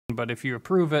But if you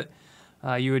approve it,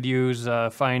 you would use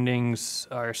findings,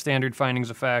 our standard findings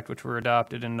of fact, which were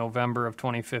adopted in November of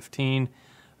 2015.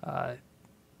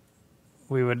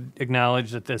 We would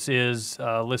acknowledge that this is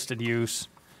listed use,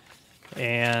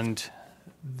 and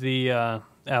the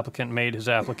applicant made his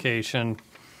application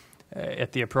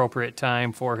at the appropriate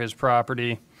time for his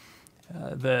property,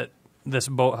 that this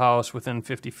boathouse within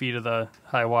 50 feet of the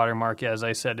high water mark, as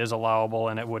I said, is allowable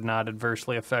and it would not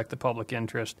adversely affect the public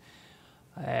interest.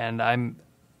 And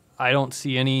I don't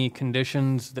see any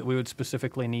conditions that we would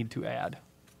specifically need to add.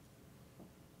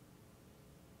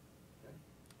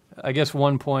 I guess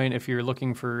one point, if you're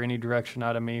looking for any direction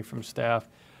out of me from staff,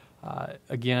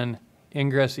 again,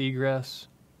 ingress, egress,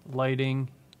 lighting,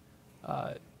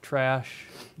 trash,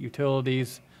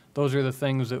 utilities, those are the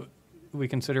things that we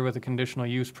consider with a conditional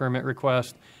use permit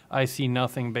request. I see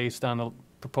nothing based on the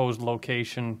proposed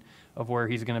location of where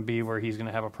he's going to be, where he's going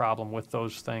to have a problem with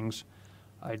those things.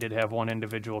 I did have one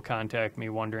individual contact me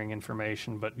wondering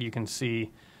information, but you can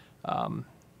see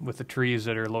with the trees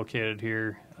that are located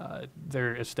here,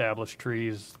 they're established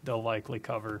trees. They'll likely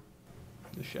cover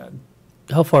the shed.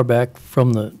 How far back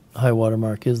from the high water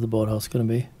mark is the boathouse going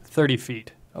to be? 30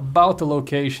 feet. About the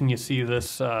location you see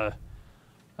this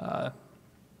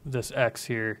this X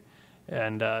here,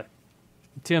 and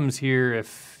Tim's here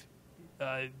if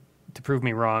to prove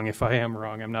me wrong if I am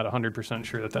wrong. I'm not 100%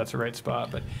 sure that that's the right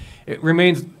spot, but it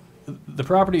remains, the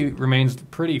property remains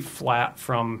pretty flat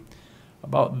from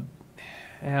about,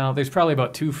 there's probably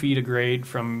about 2 feet of grade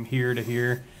from here to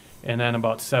here, and then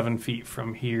about 7 feet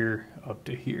from here up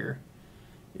to here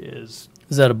is.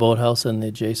 Is that a boathouse in the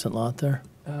adjacent lot there?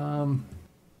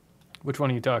 Which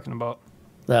one are you talking about?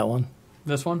 That one.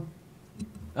 This one?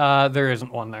 There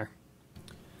isn't one there.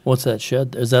 What's that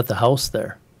shed? Is that the house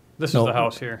there? This No, is the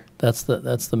house here. That's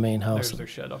the main house. There's their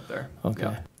shed up there. Okay.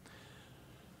 Yeah.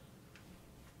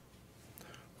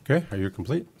 Okay, are you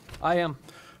complete? I am.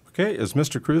 Okay, is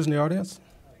Mr. Cruz in the audience?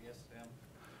 Yes, Sam.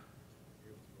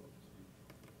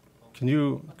 Can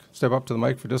you step up to the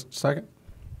mic for just a second?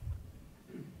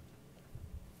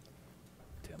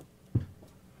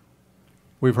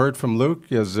 We've heard from Luke.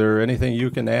 Is there anything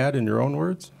you can add in your own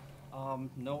words?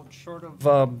 No, short of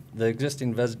the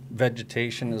existing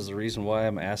vegetation is the reason why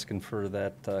I'm asking for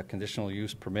that conditional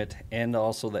use permit, and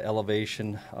also the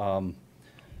elevation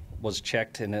was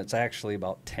checked, and it's actually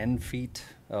about 10 feet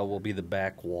will be the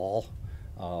back wall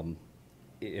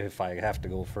if I have to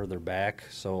go further back,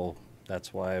 so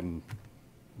that's why I'm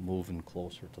moving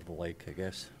closer to the lake, I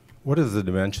guess. What is the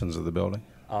dimensions of the building?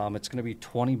 It's going to be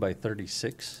 20 by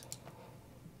 36.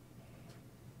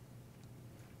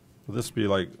 Will this be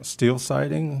like steel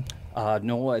siding?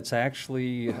 No, it's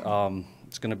actually,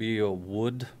 it's going to be a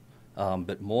wood,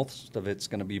 but most of it's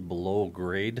going to be below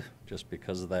grade just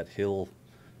because of that hill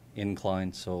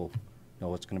incline. So,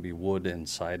 no, it's going to be wood and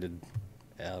sided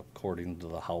according to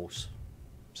the house,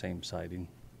 same siding.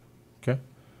 Okay.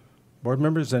 Board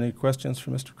members, any questions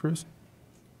for Mr. Cruz?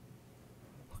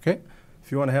 Okay.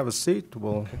 If you want to have a seat,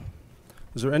 we'll. Okay.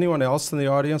 Is there anyone else in the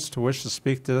audience to wish to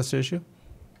speak to this issue?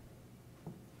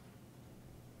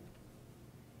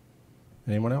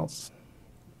 Anyone else?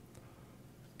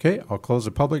 Okay, I'll close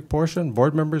the public portion.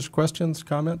 Board members, questions,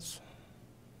 comments?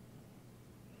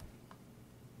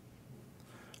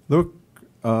 Luke,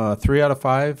 3 out of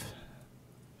 5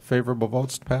 favorable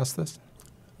votes to pass this?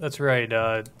 That's right.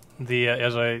 The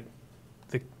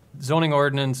zoning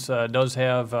ordinance does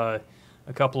have a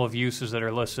couple of uses that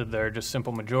are listed there, just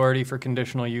simple majority for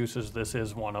conditional uses. This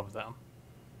is one of them.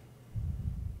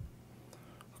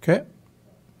 Okay.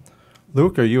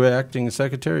 Luke, are you acting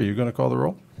secretary? Are you going to call the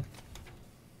roll?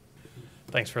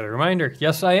 Thanks for the reminder.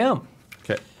 Yes, I am.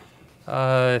 Okay.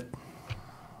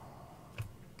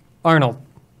 Arnold.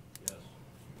 Yes.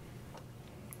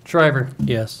 Shriver.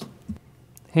 Yes.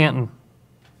 Hanton.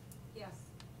 Yes.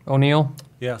 O'Neill.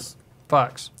 Yes.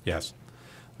 Fox. Yes.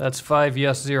 That's 5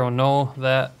 yes, 0 no.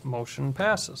 That motion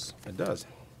passes. It does.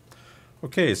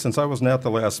 Okay, since I wasn't at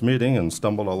the last meeting and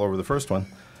stumbled all over the first one,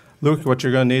 Luke, what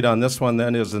you're going to need on this one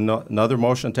then is another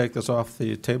motion to take this off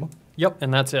the table? Yep,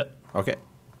 and that's it. Okay.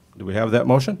 Do we have that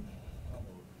motion?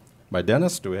 By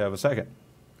Dennis. Do we have a second?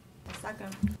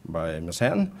 Second. By Ms.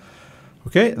 Hanton.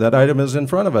 Okay, that item is in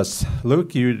front of us.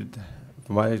 Luke, you,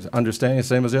 from my understanding,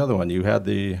 same as the other one. You had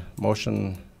the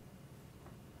motion.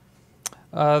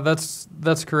 That's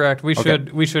correct. We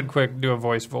Okay. should quick do a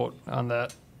voice vote on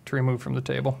that to remove from the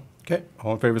table. Okay,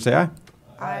 all in favor say aye.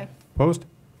 Aye. Opposed?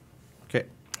 Okay.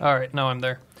 All right, now I'm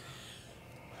there.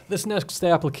 This next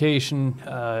application,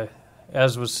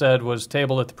 as was said, was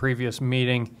tabled at the previous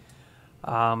meeting.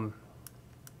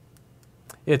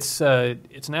 It's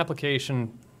an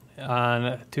application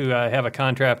to have a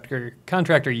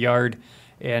contractor yard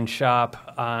and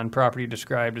shop on property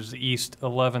described as the east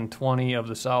 1120 of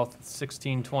the south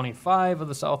 1625 of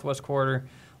the southwest quarter,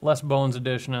 less Bones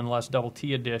addition and less Double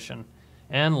T addition,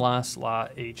 and less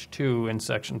Lot H2 in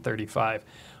section 35.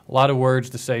 A lot of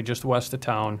words to say just west of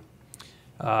town,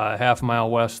 half a mile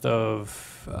west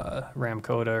of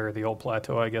Ramcota, or the old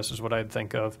plateau, I guess is what I'd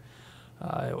think of,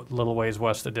 a little ways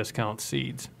west of Discount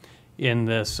Seeds, in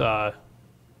this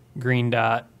green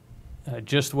dot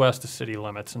just west of city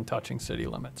limits and touching city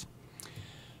limits.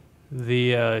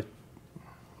 The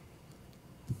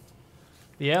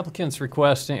applicant's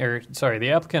requesting, or sorry, the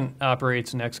applicant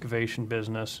operates an excavation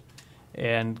business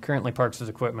and currently parks his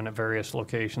equipment at various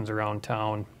locations around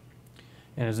town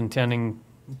and is intending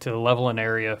to level an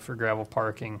area for gravel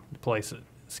parking to place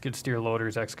skid steer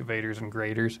loaders, excavators, and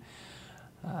graders,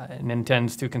 and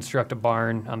intends to construct a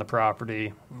barn on the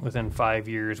property within 5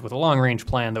 years with a long-range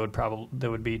plan that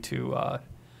would be to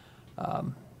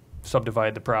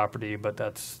subdivide the property, but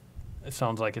it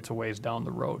sounds like it's a ways down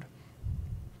the road.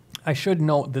 I should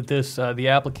note that this the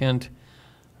applicant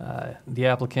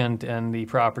and the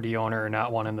property owner are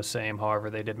not one and the same. However,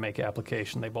 they did make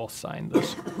application. They both signed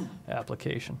this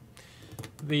application.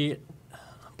 The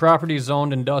property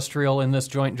zoned industrial in this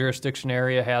joint jurisdiction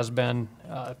area has been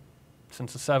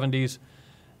since the 70s.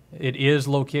 It is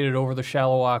located over the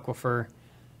shallow aquifer.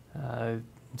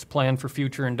 It's planned for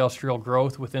future industrial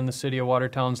growth within the City of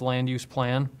Watertown's land use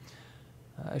plan.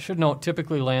 I should note,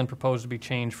 typically land proposed to be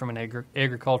changed from an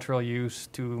agricultural use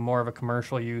to more of a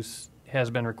commercial use has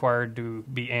been required to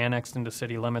be annexed into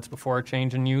city limits before a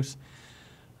change in use.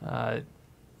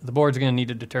 The board's going to need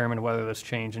to determine whether this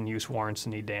change in use warrants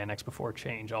the need to annex before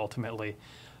change. Ultimately,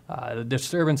 the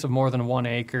disturbance of more than 1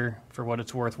 acre, for what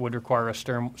it's worth, would require a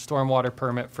stormwater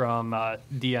permit from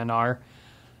DNR,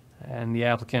 and the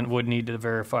applicant would need to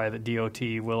verify that DOT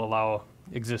will allow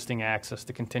existing access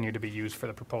to continue to be used for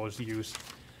the proposed use.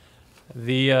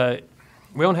 We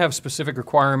don't have specific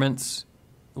requirements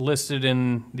listed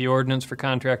in the ordinance for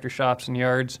contractor shops and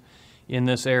yards in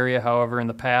this area. However, in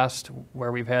the past,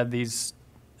 where we've had these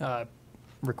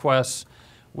requests,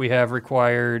 we have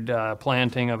required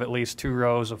planting of at least 2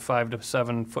 rows of 5 to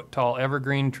 7 foot tall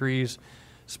evergreen trees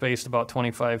spaced about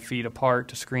 25 feet apart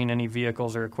to screen any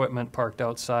vehicles or equipment parked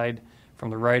outside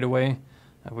from the right-of-way.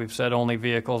 We've said only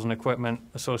vehicles and equipment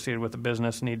associated with the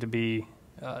business need to be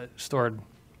stored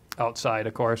outside,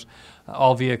 of course.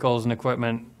 All vehicles and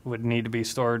equipment would need to be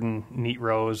stored in neat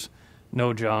rows,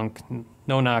 no junk,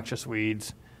 no noxious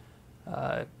weeds.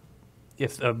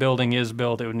 If a building is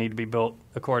built, it would need to be built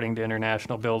according to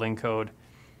International Building Code,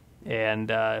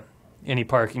 and any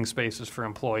parking spaces for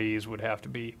employees would have to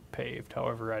be paved.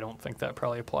 However, I don't think that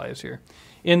probably applies here.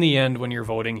 In the end, when you're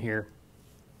voting here,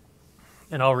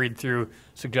 and I'll read through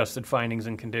suggested findings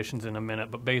and conditions in a minute,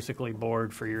 but basically,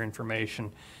 board, for your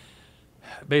information,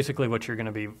 basically what you're going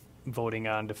to be voting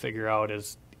on to figure out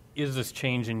is this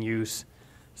change in use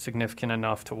significant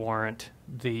enough to warrant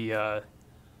the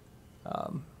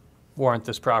warrant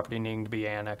this property needing to be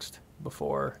annexed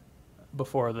before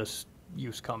this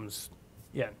use comes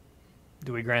in.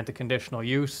 Do we grant the conditional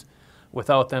use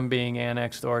without them being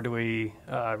annexed, or do we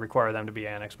require them to be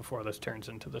annexed before this turns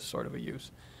into this sort of a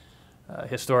use?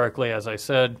 Historically, as I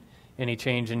said, any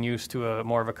change in use to a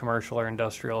more of a commercial or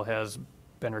industrial has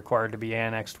been required to be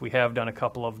annexed. We have done a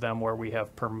couple of them where we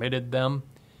have permitted them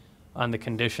on the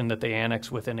condition that they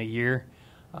annex within a year.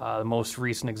 The most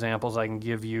recent examples I can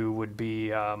give you would be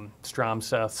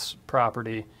Stromseth's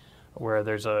property, where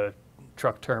there's a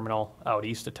truck terminal out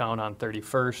east of town on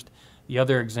 31st. The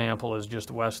other example is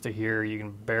just west of here. You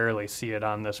can barely see it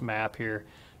on this map here.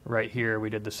 Right here, we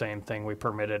did the same thing. We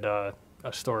permitted a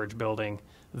storage building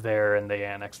there, and they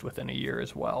annexed within a year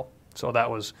as well. So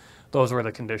those were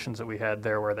the conditions that we had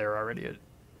there, where they're already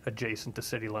adjacent to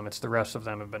city limits. The rest of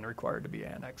them have been required to be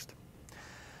annexed.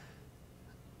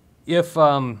 If,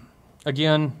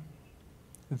 again,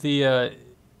 the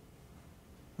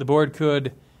board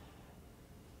could,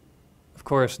 of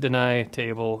course, deny,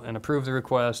 table, and approve the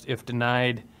request. If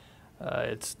denied,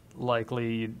 it's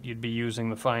likely you'd be using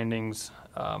the findings.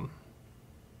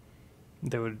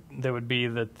 There would be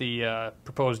that the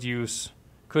proposed use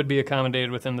could be accommodated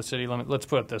within the city limit. Let's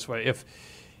put it this way: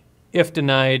 if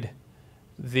denied,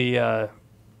 the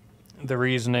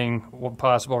reasoning,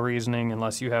 possible reasoning,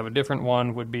 unless you have a different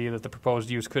one, would be that the proposed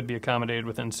use could be accommodated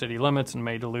within city limits and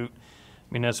may dilute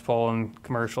municipal and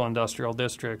commercial industrial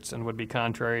districts and would be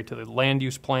contrary to the land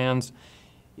use plans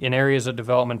in areas of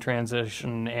development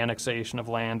transition, annexation of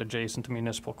land adjacent to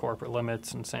municipal corporate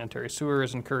limits, and sanitary sewer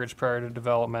is encouraged prior to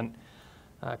development.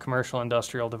 Commercial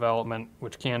industrial development,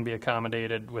 which can be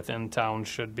accommodated within towns,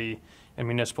 should be, and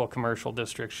municipal commercial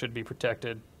districts should be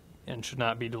protected and should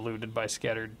not be diluted by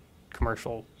scattered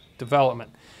commercial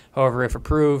development. However, if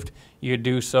approved, you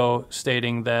do so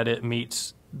stating that it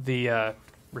meets the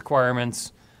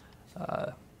requirements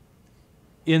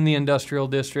in the industrial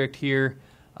district here,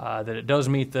 that it does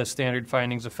meet the standard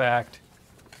findings of fact,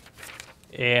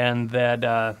 and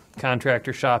that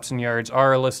contractor shops and yards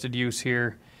are a listed use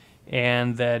here,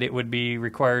 and that it would be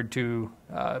required to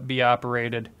be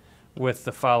operated with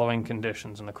the following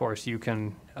conditions. And of course, you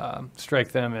can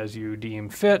strike them as you deem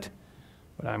fit,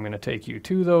 but I'm going to take you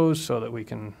to those so that we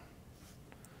can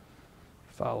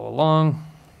follow along.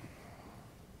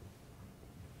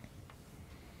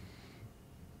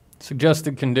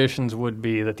 Suggested conditions would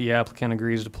be that the applicant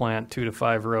agrees to plant 2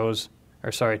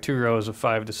 rows of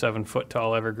 5 to 7 foot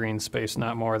tall evergreens spaced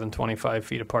not more than 25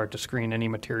 feet apart to screen any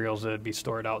materials that would be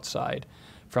stored outside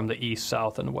from the east,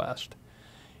 south, and west.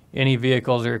 Any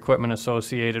vehicles or equipment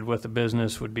associated with the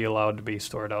business would be allowed to be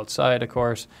stored outside, of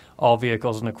course. All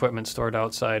vehicles and equipment stored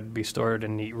outside would be stored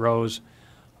in neat rows.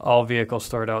 All vehicles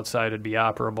stored outside would be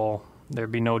operable.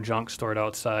 There'd be no junk stored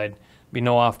outside. Be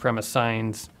no off-premise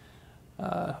signs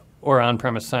or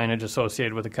on-premise signage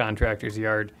associated with the contractor's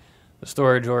yard. The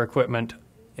storage or equipment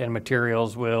and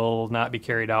materials will not be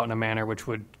carried out in a manner which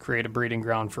would create a breeding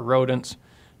ground for rodents.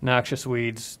 Noxious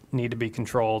weeds need to be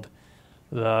controlled.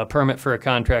 The permit for a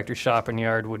contractor's shop and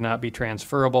yard would not be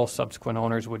transferable. Subsequent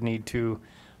owners would need to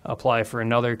apply for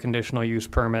another conditional use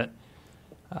permit.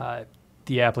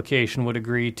 The application would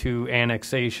agree to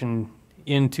annexation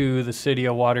into the city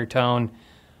of Watertown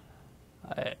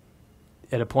at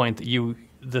a point that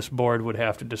this board would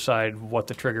have to decide what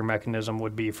the trigger mechanism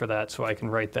would be for that, so I can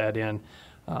write that in.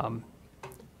 The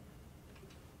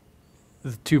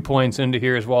 2 points into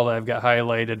here as well that I've got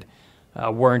highlighted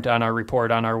weren't on our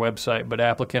report on our website, but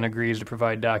applicant agrees to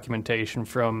provide documentation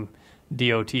from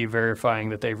DOT verifying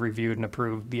that they've reviewed and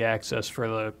approved the access for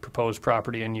the proposed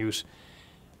property and use,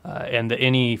 and that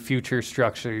any future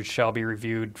structures shall be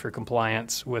reviewed for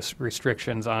compliance with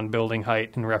restrictions on building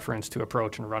height in reference to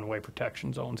approach and runway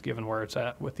protection zones, given where it's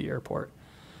at with the airport.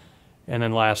 And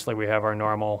then lastly, we have our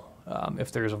normal,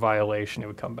 if there's a violation, it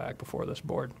would come back before this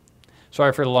board.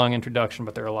 Sorry for the long introduction,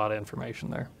 but there are a lot of information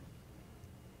there.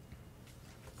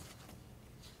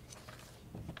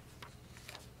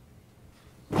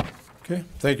 Okay,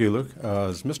 thank you, Luke.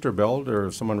 Is Mr. Beld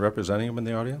or someone representing him in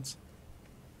the audience?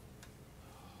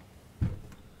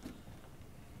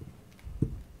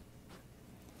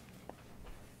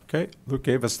 Okay, Luke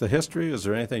gave us the history. Is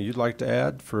there anything you'd like to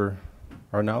add for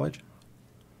our knowledge?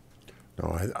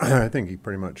 No, I think he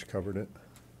pretty much covered it.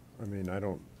 I mean,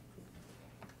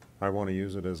 I want to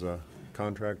use it as a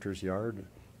contractor's yard,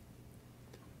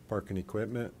 parking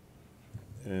equipment.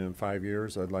 In 5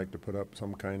 years, I'd like to put up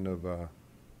some kind of,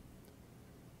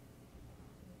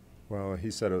 well,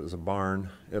 he said it was a barn.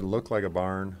 It looked like a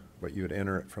barn, but you would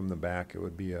enter it from the back. It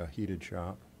would be a heated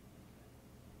shop.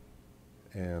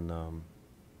 And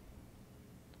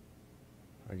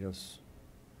I guess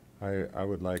I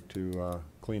would like to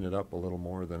clean it up a little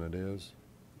more than it is,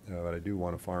 but I do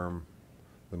want to farm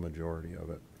the majority of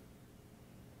it.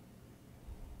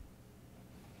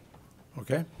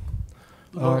 Okay.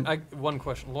 Lauren, one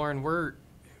question. Lauren, where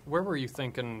were you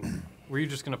thinking? Were you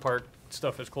just going to park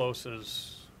stuff as close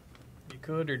as you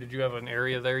could, or did you have an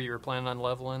area there you were planning on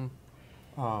leveling?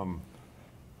 And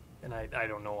I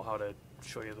don't know how to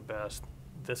show you the best.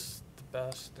 This the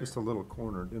best? Just a little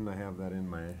corner. Didn't I have that in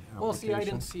my application? Well, see, I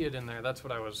didn't see it in there. That's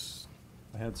what I was.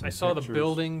 I had some I saw pictures. the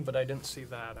building, but I didn't see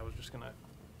that. I was just gonna.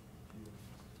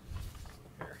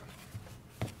 Here.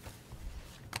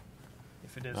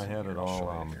 If it is. I had here, it I'll show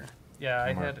all, you here. Yeah, I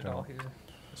had marked it all out. here.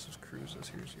 This is Cruz's.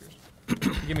 Here's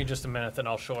yours. Give me just a minute, then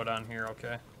I'll show it on here.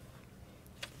 Okay.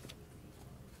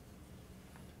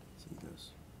 See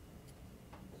this?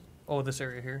 Oh, this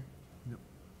area here? Yep.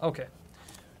 Okay.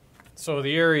 So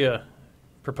the area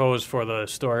proposed for the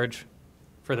storage,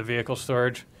 for the vehicle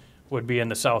storage, would be in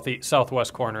the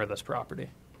southwest corner of this property.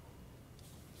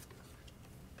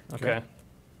 Okay.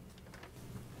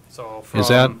 So from Is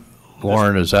that,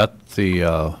 Lauren, is that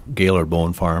the Gaylord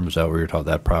Bone Farm? Is that where you're talking,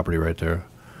 that property right there?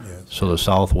 Yes. So the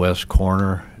southwest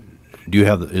corner, do you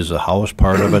have, is the house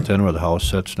part of it then, where the house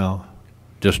sits now?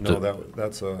 Just No, to,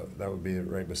 that would be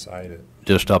right beside it.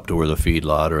 just up to where the feed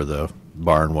lot or the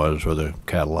barn was, where the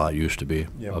cattle lot used to be,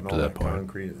 Yeah, up and to all that point?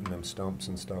 concrete and them stumps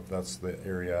and stuff, that's the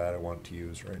area I want to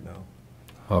use right now.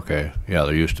 Okay, yeah,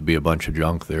 there used to be a bunch of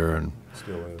junk there and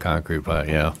Still is. concrete,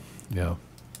 yeah,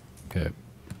 okay.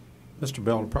 Mr.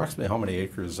 Beld, approximately how many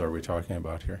acres are we talking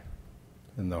about here?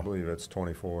 In I the believe it's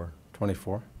 24.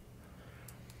 24.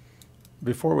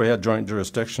 Before we had joint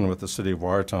jurisdiction with the city of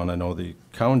Watertown, I know the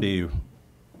county,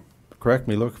 correct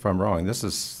me, look if I'm wrong, this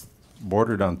is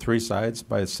bordered on 3 sides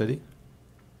by a city?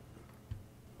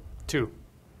 2,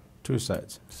 2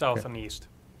 sides. south Okay. and east.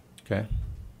 Okay.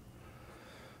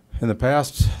 In the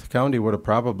past, the county would have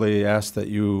probably asked that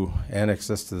you annex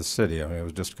this to the city. I mean, it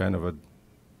was just kind of a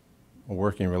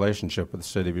working relationship with the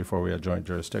city before we had joint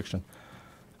jurisdiction.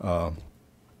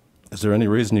 Is there any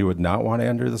reason you would not want to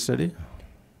enter the city?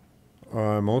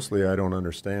 Mostly I don't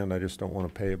understand. I just don't want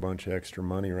to pay a bunch of extra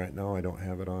money right now. I don't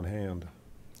have it on hand.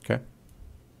 Okay.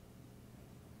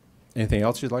 Anything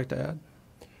else you'd like to add?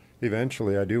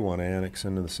 Eventually, I do want to annex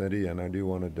into the city, and I do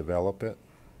want to develop it,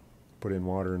 put in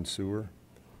water and sewer.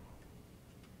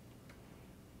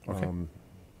 Okay.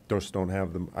 Just don't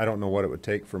have them. I don't know what it would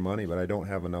take for money, but I don't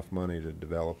have enough money to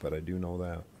develop it. I do know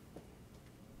that.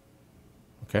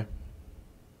 Okay.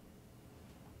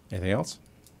 Anything else?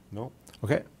 Nope.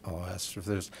 Okay. I'll ask if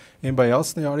there's anybody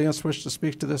else in the audience wish to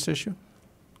speak to this issue.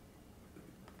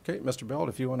 Okay, Mr. Belt,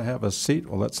 if you want to have a seat,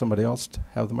 we'll let somebody else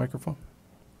have the microphone.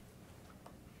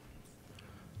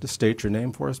 Just state your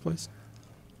name for us, please.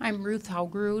 I'm Ruth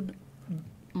Haugerud.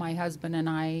 My husband and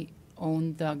I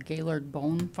own the Gaylord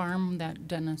Bone Farm that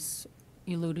Dennis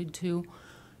alluded to.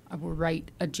 We're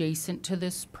right adjacent to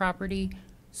this property,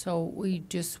 so we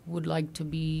just would like to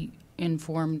be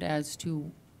informed as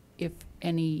to if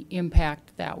any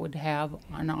impact that would have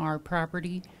on our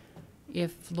property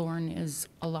if Lauren is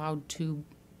allowed to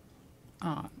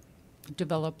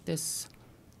develop this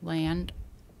land.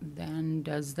 Then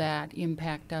does that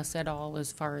impact us at all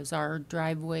as far as our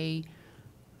driveway?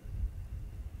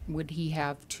 Would he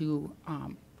have to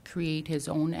create his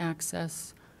own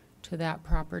access to that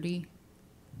property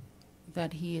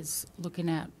that he is looking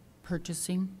at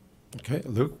purchasing? Okay,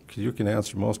 Luke, you can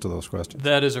answer most of those questions.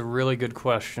 That is a really good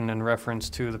question in reference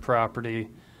to the property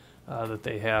that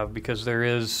they have, because there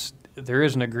is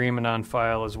an agreement on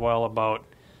file as well about,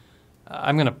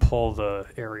 I'm going to pull the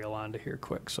aerial onto here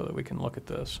quick so that we can look at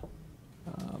this.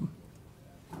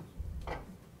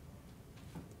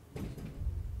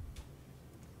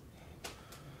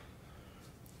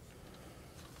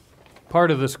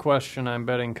 Part of this question, I'm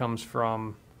betting, comes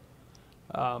from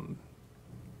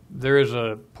there is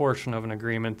a portion of an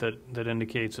agreement that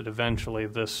indicates that eventually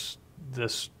this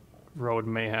road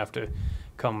may have to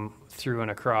come through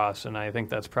and across, and I think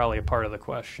that's probably a part of the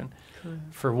question.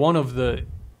 For one of the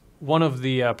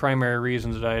primary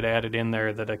reasons that I had added in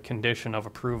there that a condition of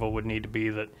approval would need to be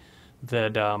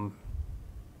that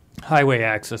highway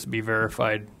access be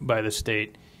verified by the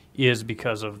state is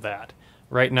because of that.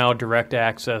 Right now, direct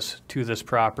access to this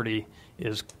property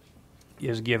is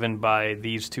given by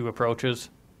these 2 approaches,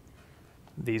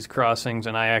 these crossings,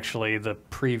 and I actually, the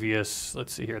previous,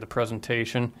 let's see here, the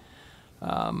presentation,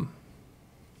 let's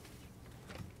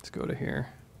go to here.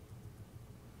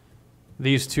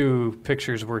 These 2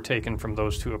 pictures were taken from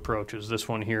those 2 approaches. This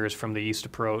one here is from the east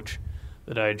approach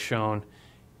that I had shown,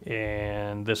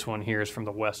 and this one here is from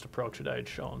the west approach that I had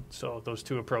shown. So those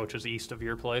 2 approaches east of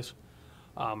your place.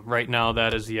 Right now,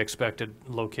 that is the expected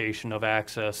location of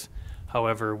access.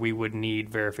 However, we would need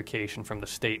verification from the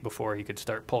state before he could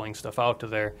start pulling stuff out to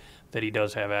there that he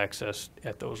does have access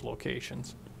at those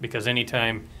locations. Because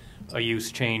anytime a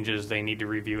use changes, they need to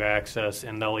review access,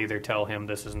 and they'll either tell him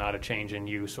this is not a change in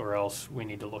use or else we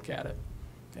need to look at it.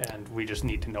 And we just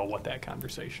need to know what that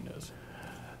conversation is.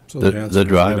 So The answer is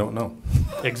drive- we don't know.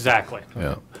 Exactly.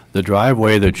 Yeah. The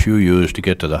driveway that you use to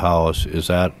get to the house, is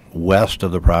that west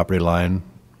of the property line,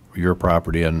 your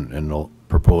property and the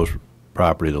proposed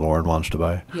property that Lauren wants to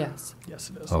buy? Yes. Yes,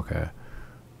 it is. Okay.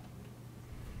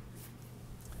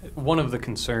 One of the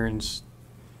concerns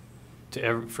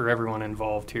for everyone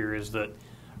involved here is that,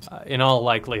 in all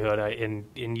likelihood,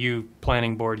 in you,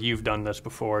 planning board, you've done this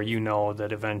before. You know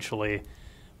that eventually,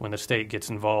 when the state gets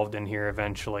involved in here,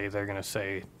 eventually they're going to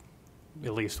say,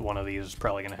 at least one of these is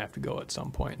probably going to have to go at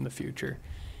some point in the future.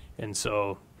 And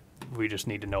so we just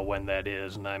need to know when that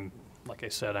is. And like I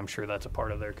said, I'm sure that's a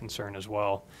part of their concern as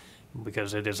well,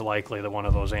 because it is likely that one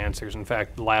of those answers. In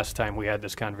fact, last time we had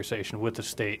this conversation with the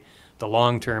state, the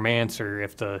long-term answer,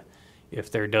 if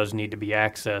there does need to be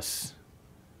access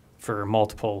for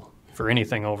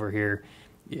anything over here,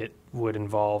 it would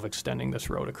involve extending this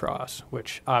road across,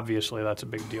 which obviously that's a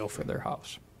big deal for their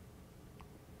house.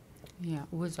 Yeah,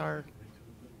 it was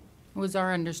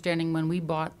our understanding when we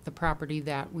bought the property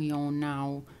that we own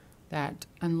now, that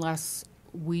unless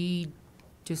we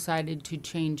decided to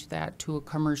change that to a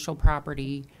commercial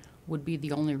property, would be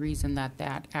the only reason that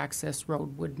access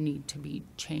road would need to be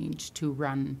changed to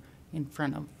run in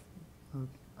front of,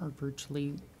 or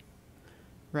virtually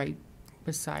right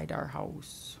beside our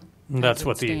house. That's as it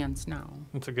what the, stands now.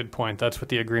 that's a good point. That's what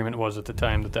the agreement was at the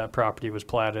time that that property was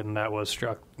platted, and that was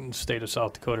struck, and the state of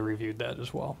South Dakota reviewed that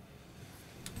as well.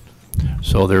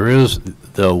 So there is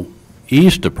the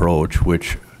east approach,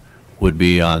 which would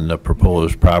be on the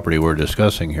proposed property we're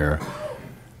discussing here.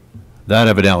 That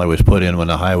evidently was put in when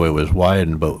the highway was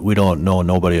widened, but we don't know,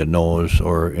 nobody knows,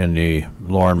 or in the,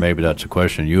 Lauren, maybe that's a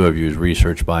question you have used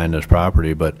research buying this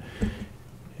property, but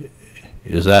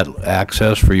is that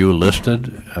access for you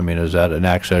listed? I mean, is that an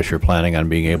access you're planning on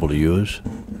being able to use?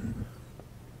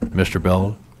 Mr.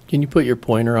 Bell? Can you put your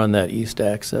pointer on that east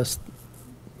access?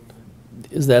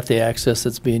 Is that the access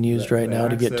that's being used right now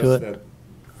to get to it?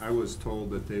 I was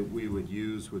told that we would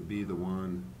use would be the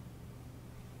one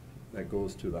that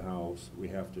goes to the house. We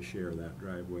have to share that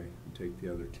driveway and take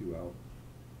the other two out.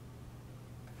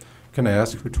 Can I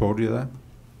ask who told you that?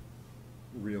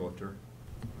 Realtor.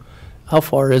 How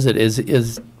far is it?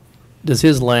 Does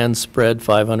his land spread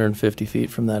 550 feet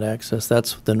from that access?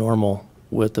 That's the normal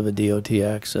width of a DOT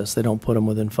access. They don't put them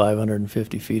within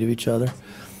 550 feet of each other.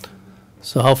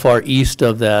 So how far east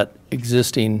of that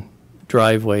existing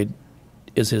driveway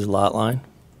is his lot line?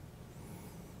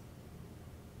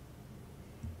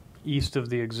 East of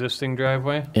the existing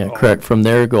driveway? Yeah, Oh, correct. From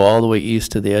there, go all the way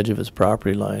east to the edge of his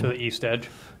property line. To the east edge?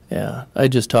 Yeah, I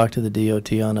just talked to the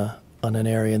DOT on an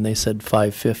area, and they said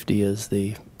 550 is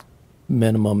the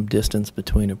minimum distance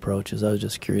between approaches. I was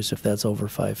just curious if that's over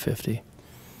 550.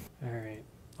 All right,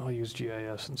 I'll use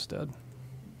GIS instead.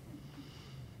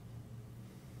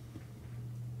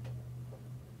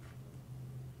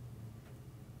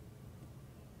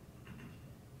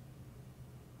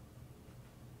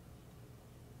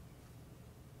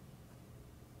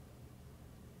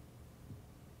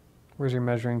 Where's your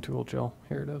measuring tool, Jill?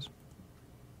 Here it is.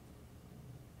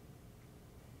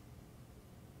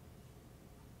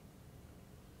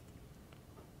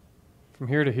 From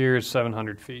here to here is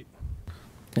 700 feet.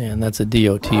 And that's a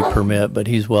DOT permit, but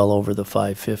he's well over the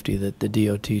 550 that the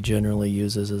DOT generally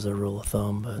uses as a rule of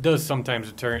thumb. It But does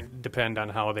sometimes depend on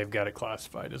how they've got it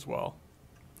classified as well.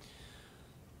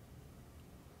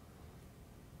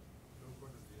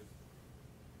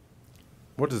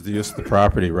 What is the use of the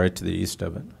property right to the east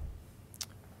of it?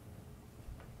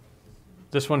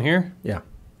 This one here? Yeah.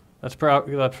 That's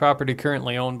property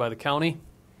currently owned by the county.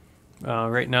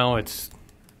 Right now, it's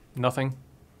nothing.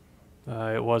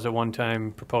 It was at one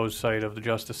time proposed site of the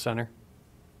Justice Center.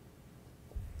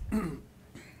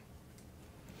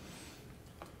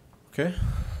 Okay.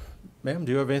 Ma'am,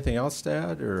 do you have anything else to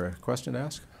add or a question to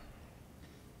ask?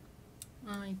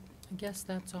 I guess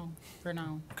that's all for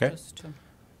now. Okay. Just to-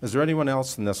 Is there anyone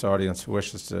else in this audience who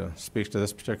wishes to speak to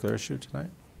this particular issue tonight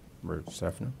or this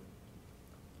afternoon?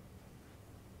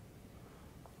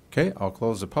 Okay, I'll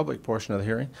close the public portion of the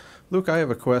hearing. Luke, I have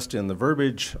a question. The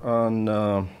verbiage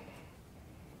on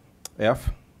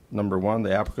F, number 1,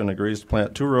 the applicant agrees to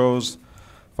plant 2 rows,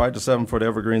 5 to 7 foot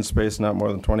evergreen space not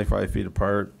more than 25 feet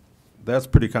apart. That's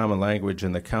pretty common language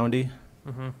in the county.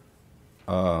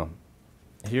 Mm-hmm.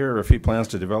 Here, if he plans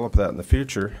to develop that in the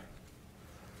future,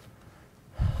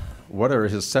 what are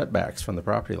his setbacks from the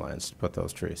property lines to put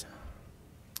those trees?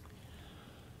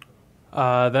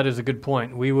 That is a good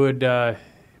point. We would,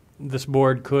 this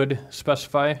board could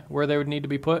specify where they would need to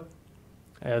be put,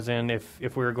 as in if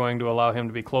we were going to allow him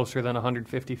to be closer than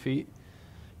 150 feet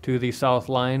to the south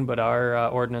line, but our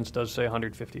ordinance does say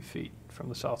 150 feet from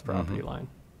the south property line,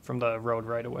 from the road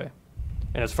right away.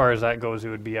 And as far as that goes, it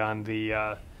would be on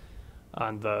the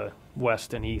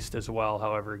west and east as well.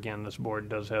 However, again, this board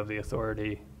does have the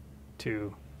authority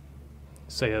to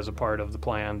say as a part of the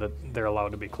plan that they're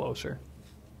allowed to be closer.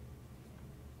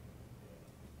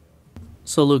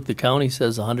 so, Luke, the county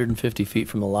says 150 feet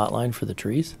from the lot line for the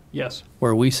trees, Yes,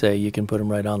 where we say you can put them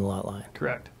right on the lot line.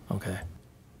 correct. Okay.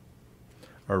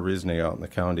 Our reasoning out in the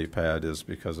county pad is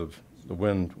because of the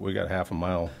wind. We got half a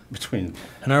mile between.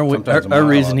 And our sometimes a mile our out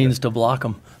reasoning there. is to block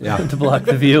them, Yeah. to block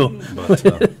the view. But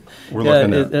we're Yeah,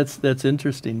 looking at. that's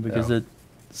interesting because Yeah. it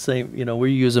same,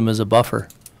 we use them as a buffer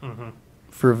Mm-hmm.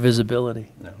 for visibility.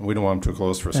 Yeah, we don't want them too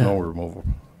close for snow removal,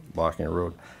 blocking a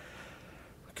road.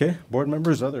 Okay, board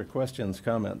members, other questions,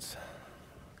 comments?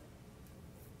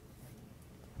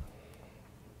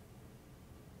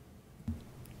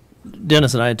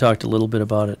 Dennis and I had talked a little bit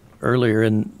about it earlier,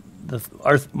 and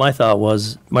my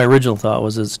original thought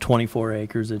was it's 24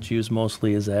 acres. It's used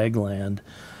mostly as ag land.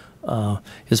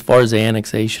 As far as the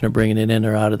annexation of bringing it in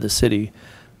or out of the city,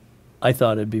 I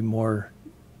thought it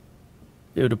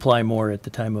would apply more at the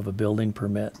time of a building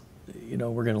permit.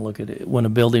 We're going to look at it when a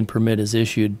building permit is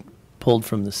issued, pulled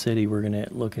from the city. We're going to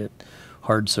look at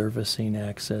hard surfacing,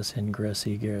 access, ingress,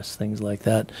 egress, things like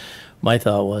that. My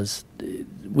thought was,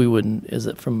 we wouldn't,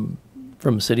 from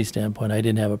a city standpoint, I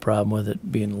didn't have a problem with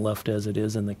it being left as it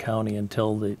is in the county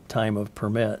until the time of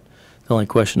permit. The only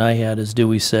question I had is, do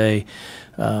we say,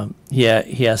 he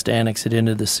has to annex it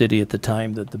into the city at the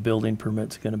time that the building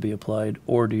permit's going to be applied,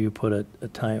 or do you put a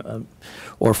time,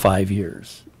 or 5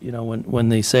 years? You know, when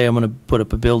they say I'm going to put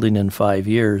up a building in 5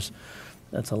 years,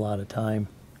 that's a lot of time.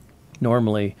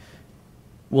 Normally,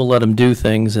 we'll let them do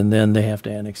things, and then they have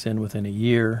to annex in within a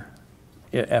year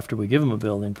after we give them a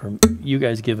building permit. You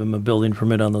guys give them a building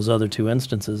permit on those other two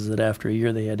instances that after a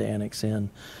year they had to annex in.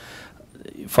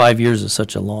 5 years is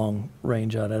such a long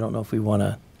range out. I don't know if we want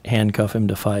to handcuff him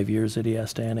to 5 years that he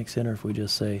has to annex in, or if we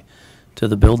just say to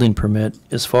the building permit.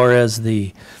 As far as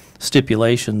the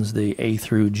stipulations, the A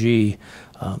through G,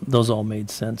 those all made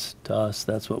sense to us.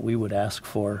 That's what we would ask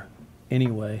for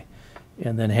anyway,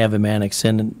 and then have him annex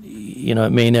in. And, you know,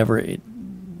 it may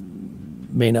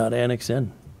not annex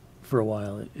in for a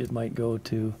while. It might go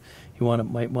to,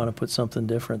 might want to put something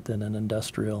different than an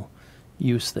industrial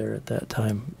use there at that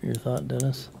time. Your thought,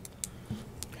 Dennis?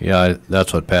 Yeah,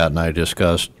 that's what Pat and I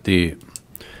discussed.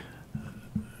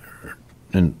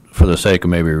 And for the sake of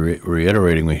maybe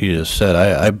reiterating what he just said,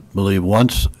 I believe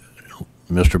once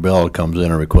Mr. Bell comes in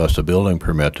and requests a building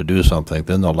permit to do something,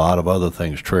 then a lot of other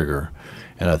things trigger.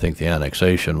 And I think the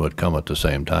annexation would come at the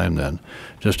same time then.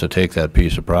 Just to take that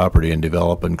piece of property and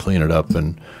develop and clean it up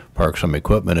and park some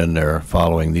equipment in there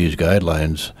following these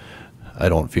guidelines, I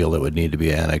don't feel it would need to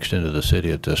be annexed into the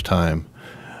city at this time.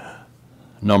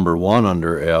 Number one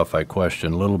under F, I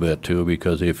question a little bit too,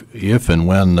 because if and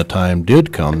when the time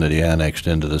did come that he annexed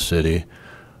into the city,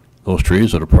 those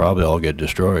trees would probably all get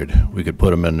destroyed. We could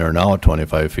put them in there now at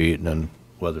 25 feet, and then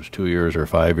whether it's 2 years or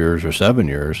 5 years or 7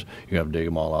 years, you have to dig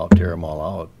them all out, tear them all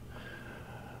out.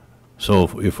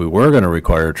 So if we were going to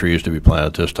require trees to be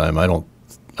planted this time,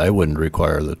 I wouldn't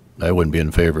require that. I wouldn't be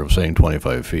in favor of saying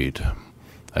 25 feet.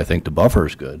 I think the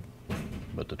buffer's good,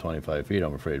 but the 25 feet,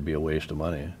 I'm afraid, would be a waste of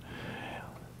money.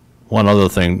 One other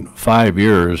thing, 5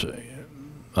 years,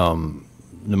 no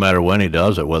matter when he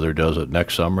does it, whether he does it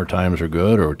next summer, times are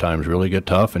good, or times really get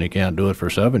tough and he can't do it for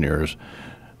 7 years.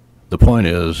 The point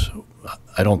is,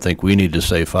 I don't think we need to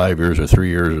say 5 years or 3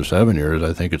 years or 7 years.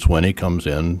 I think it's when he comes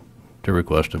in to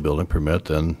request a building permit,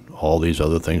 then all these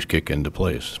other things kick into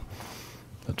place.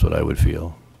 That's what I would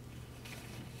feel.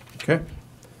 Okay.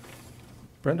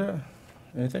 Brenda,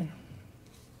 anything?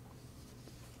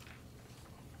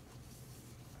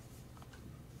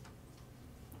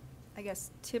 I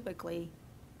guess typically,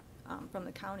 from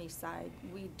the county side,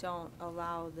 we don't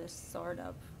allow this sort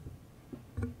of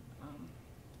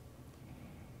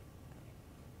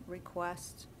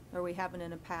request, or we haven't in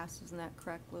the past. Isn't that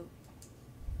correct, Luke?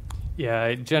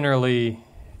 Yeah, generally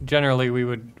we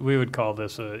would call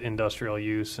this a industrial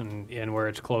use, and where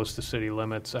it's close to city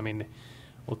limits. I mean,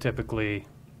 we'll typically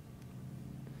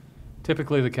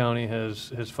the county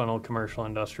has funneled commercial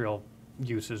industrial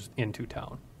uses into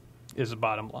town, is the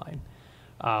bottom line.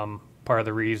 Part of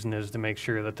the reason is to make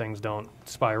sure that things don't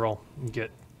spiral and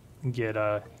get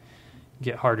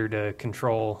harder to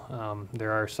control.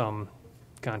 There are some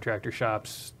contractor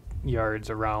shops,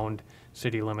 yards around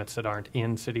city limits that aren't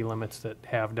in city limits that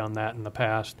have done that in the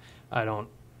past. I don't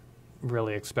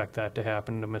really expect that to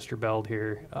happen to Mr. Beld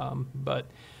here, but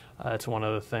that's one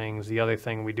of the things. The other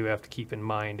thing we do have to keep in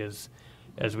mind is,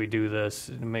 as we do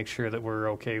this, make sure that we're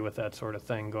okay with that sort of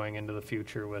thing going into the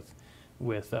future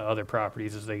with other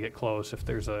properties as they get close. If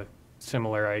there's a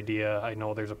similar idea, I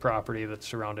know there's a property that's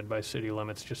surrounded by city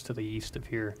limits just to the east of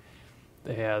here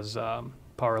that has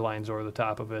power lines over the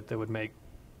top of it that would make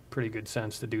pretty good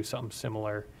sense to do something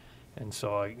similar. And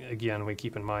so again, we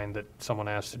keep in mind that someone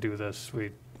has to do this.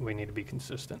 We need to be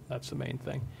consistent. That's the main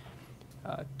thing.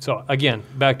 So again,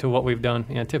 back to what we've done.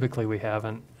 Typically we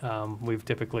haven't. We've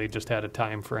typically just had a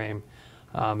time frame.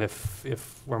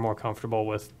 If we're more comfortable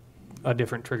with a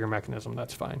different trigger mechanism,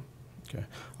 that's fine. Okay.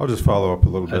 I'll just follow up a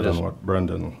little bit on what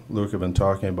Brenda and Luke have been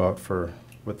talking about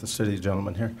with the city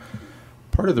gentleman here.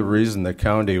 Part of the reason the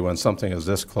county, when something is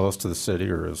this close to the city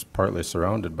or is partly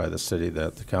surrounded by the city,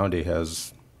 that the county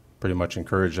has pretty much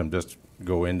encouraged them just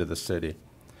go into the city,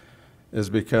 is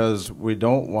because we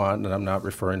don't want, and I'm not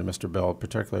referring to Mr. Bell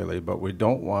particularly, but we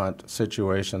don't want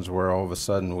situations where all of a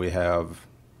sudden we have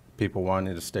people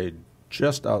wanting to stay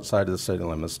just outside of the city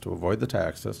limits to avoid the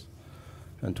taxes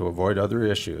and to avoid other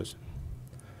issues,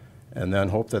 and then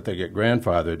hope that they get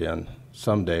grandfathered in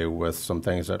someday with some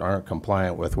things that aren't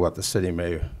compliant with what the city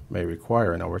may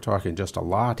require. Now, we're talking just a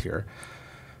lot here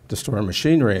to store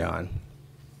machinery on,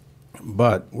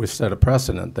 but we've set a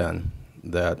precedent then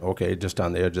that, okay, just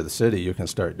on the edge of the city, you can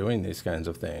start doing these kinds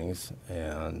of things,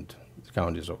 and the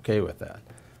county is okay with that.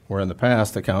 Where in the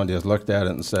past, the county has looked at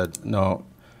it and said, no,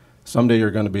 someday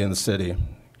you're going to be in the city,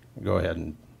 go ahead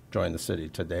and join the city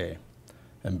today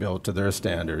and build to their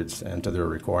standards and to their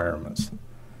requirements.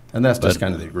 And that's just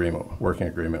kind of the agreement, working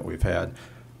agreement we've had.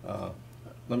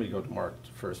 Let me go to Mark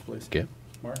first, please. Okay.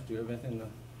 Mark, do you have anything to?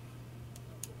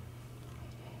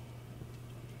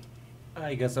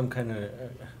 I guess I'm kind of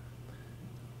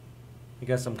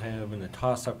in a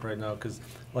toss-up right now because,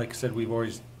 like I said, we've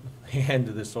always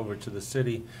handed this over to the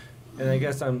city, and I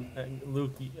guess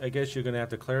Luke. I guess you're going to have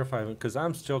to clarify because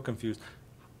I'm still confused.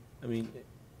 I mean,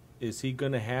 is he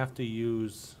going to have to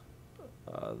use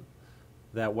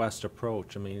that west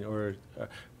approach? I mean, or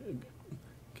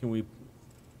can we?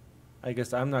 I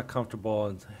guess I'm not comfortable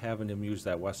in having him use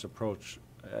that west approach.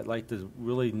 I'd like to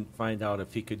really find out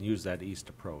if he could use that east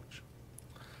approach.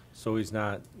 So he's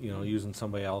not, using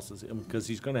somebody else's, because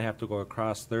he's going to have to go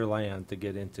across their land to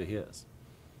get into his,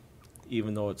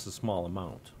 even though it's a small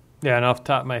amount. Yeah, and off the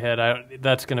top of my head,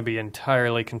 that's going to be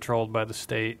entirely controlled by the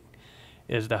state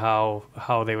as to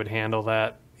how they would handle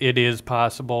that. It is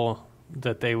possible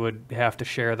that they would have to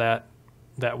share that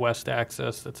west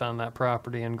access that's on that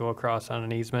property and go across on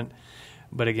an easement.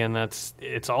 But again,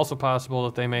 it's also possible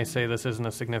that they may say this isn't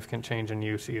a significant change in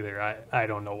use either. I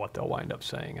don't know what they'll wind up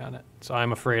saying on it. So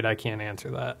I'm afraid I can't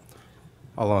answer that.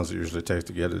 How long does it usually take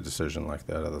to get a decision like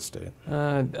that out of the state?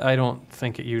 I don't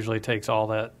think it usually takes all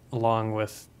that long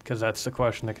because that's the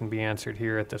question that can be answered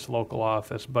here at this local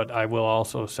office. But I will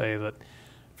also say that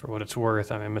for what it's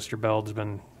worth, I mean, Mr. Beld's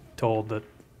been told that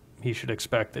he should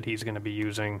expect that he's going to be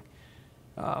using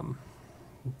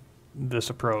this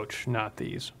approach, not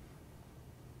these.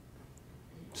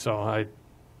 So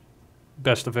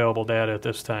best available data at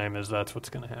this time is that's what's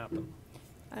going to happen.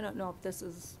 I don't know if this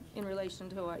is in relation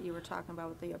to what you were talking about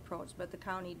with the approach, but the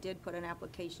county did put an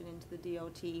application into the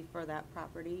DOT for that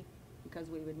property because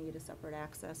we would need a separate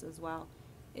access as well.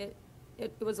 It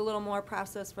was a little more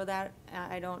process for that.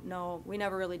 I don't know. We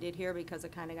never really did hear because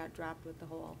it kind of got dropped with the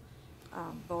whole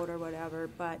vote or whatever,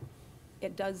 but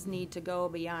it does need to go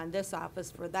beyond this office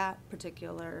for that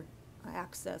particular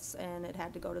access, and it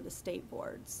had to go to the state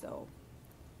board, so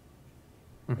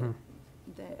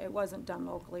it wasn't done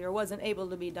locally, or wasn't able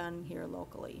to be done here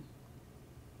locally.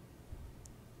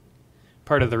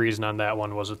 Part of the reason on that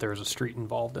one was that there was a street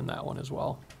involved in that one as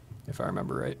well, if I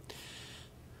remember right.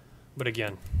 But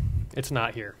again, it's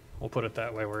not here. We'll put it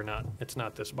that way. It's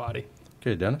not this body.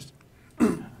 Okay, Dennis?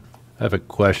 I have a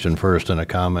question first and a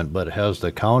comment, but has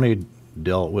the county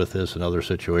dealt with this in other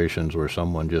situations where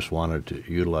someone just wanted to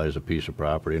utilize a piece of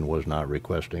property and was not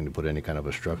requesting to put any kind of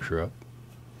a structure up?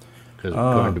 Because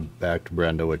going back to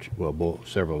Brenda, which, well,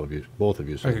 both of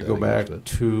you said I could go back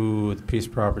to the piece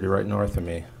of property right north of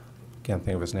me. Can't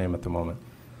think of his name at the moment.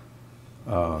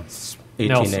 It's 18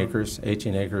 Nelson. acres.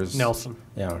 18 acres. Nelson.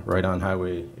 Yeah, right on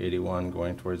Highway 81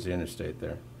 going towards the interstate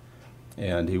there.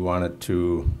 And he wanted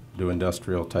to do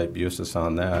industrial type uses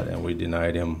on that, and we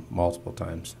denied him multiple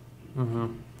times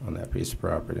on that piece of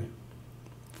property.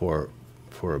 For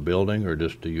a building or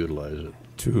just to utilize it?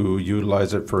 To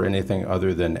utilize it for anything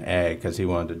other than ag, because he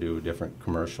wanted to do different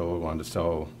commercial. He wanted to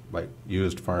sell like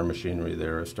used farm machinery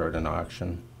there, start an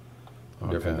auction,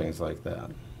 different things like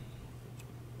that.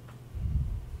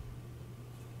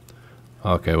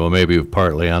 Okay, well, maybe you've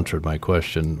partly answered my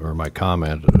question, or my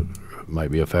comment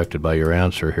might be affected by your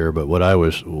answer here, but what I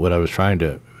was trying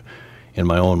to, in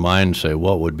my own mind, say,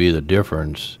 what would be the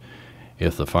difference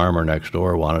if the farmer next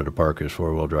door wanted to park his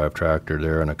four-wheel drive tractor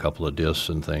there and a couple of discs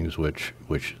and things, which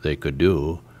they could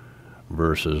do,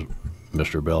 versus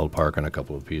Mr. Bell parking a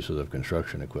couple of pieces of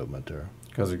construction equipment there?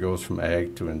 Because it goes from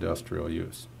ag to industrial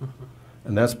use.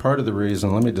 And that's part of the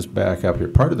reason, let me just back up here,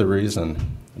 part of the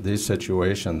reason these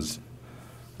situations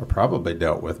are probably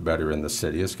dealt with better in the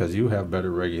city is because you have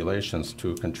better regulations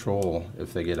to control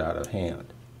if they get out of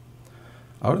hand.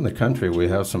 Out in the country, we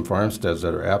have some farmsteads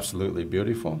that are absolutely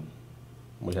beautiful.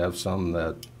 We have some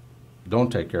that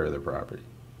don't take care of their property.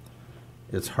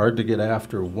 It's hard to get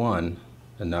after one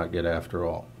and not get after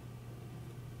all.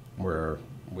 Where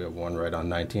we have one right on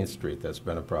 19th Street that's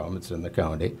been a problem. It's in the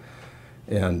county.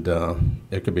 And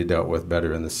it could be dealt with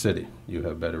better in the city. You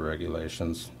have better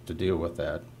regulations to deal with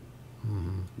that.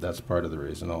 That's part of the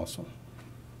reason also.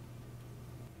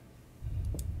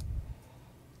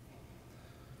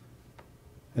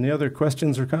 Any other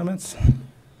questions or comments?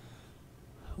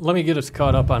 Let me get us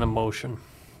caught up on a motion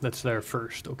that's there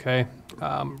first, okay?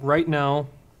 Right now,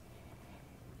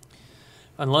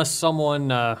 unless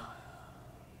someone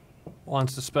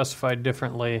wants to specify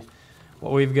differently,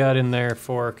 what we've got in there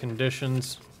for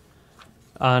conditions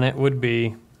on it would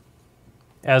be,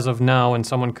 as of now, and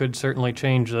someone could certainly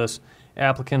change this,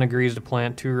 applicant agrees to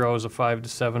plant 2 rows of 5 to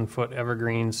 7 foot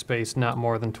evergreens spaced not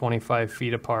more than 25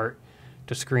 feet apart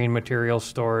to screen materials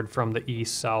stored from the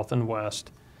east, south, and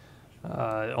west.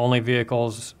 Only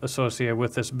vehicles associated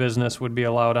with this business would be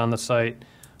allowed on the site.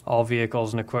 All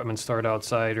vehicles and equipment stored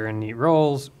outside are in neat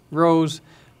rows.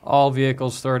 All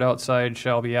vehicles stored outside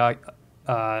shall be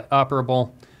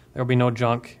operable. There will be no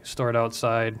junk stored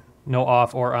outside. No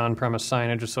off or on-premise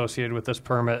signage associated with this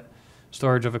permit.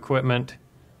 Storage of equipment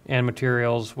and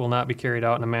materials will not be carried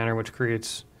out in a manner which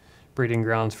creates breeding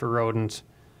grounds for rodents.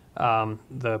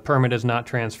 The permit is not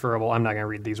transferable. I'm not going to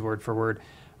read these word for word.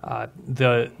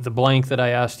 The blank that I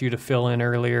asked you to fill in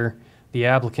earlier, the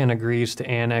applicant agrees to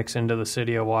annex into the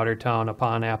city of Watertown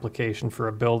upon application for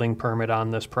a building permit on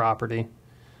this property.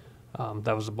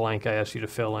 That was the blank I asked you to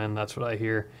fill in. That's what I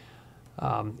hear.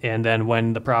 And then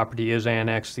when the property is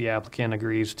annexed, the applicant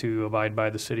agrees to abide by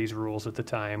the city's rules at the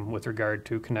time with regard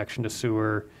to connection to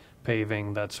sewer,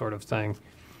 paving, that sort of thing.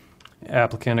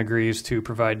 Applicant agrees to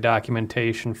provide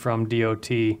documentation from DOT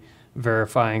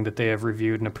verifying that they have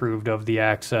reviewed and approved of the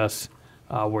access,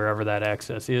 wherever that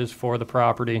access is for the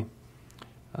property.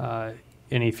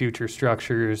 Any future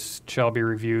structures shall be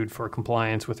reviewed for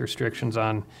compliance with restrictions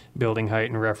on building height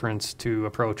in reference to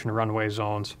approach and runway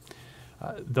zones.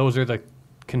 Those are the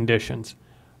conditions.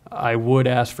 I would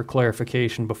ask for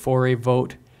clarification before a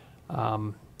vote,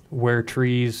 where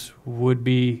trees would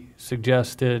be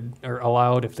suggested or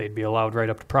allowed, if they'd be allowed right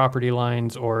up to property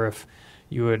lines, or if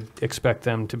you would expect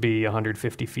them to be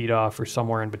 150 feet off or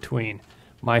somewhere in between.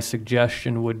 My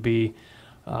suggestion would be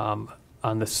on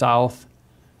the south,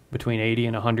 between 80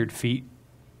 and 100 feet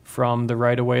from the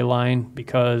right-of-way line,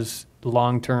 because the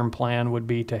long-term plan would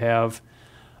be to have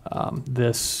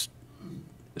this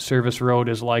service road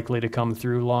is likely to come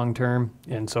through long-term,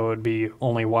 and so it would be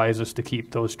only wisest to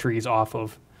keep those trees off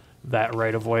of that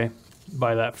right-of-way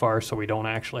by that far, so we don't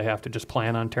actually have to just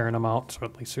plan on tearing them out, so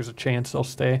at least there's a chance they'll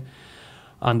stay.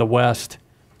 On the west,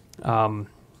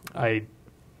 I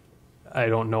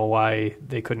don't know why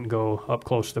they couldn't go up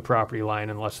close to the property line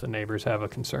unless the neighbors have a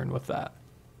concern with that.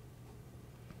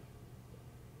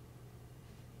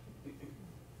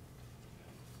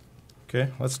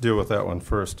 Okay, let's deal with that one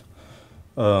first.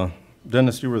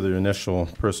 Dennis, you were the initial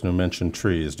person who mentioned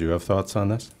trees. Do you have thoughts on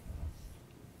this?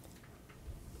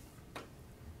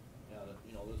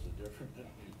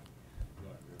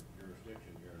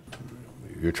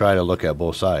 You're trying to look at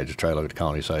both sides. You try to look at the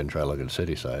county side and try to look at the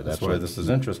city side. That's why this is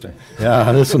interesting.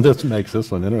 Yeah, this makes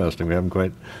this one interesting. We haven't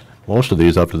quite, most of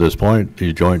these up to this point,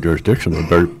 these joint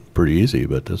jurisdictions are pretty easy,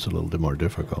 but this is a little bit more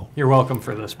difficult. You're welcome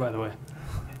for this, by the way.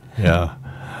 Yeah.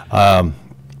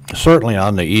 Certainly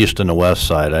on the east and the west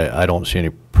side, I don't see any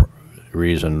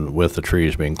reason with the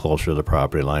trees being closer to the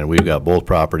property line. We've got both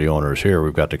property owners here.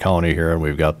 We've got the county here, and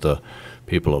we've got the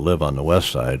people that live on the west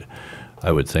side.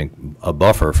 I would think a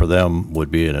buffer for them would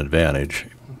be an advantage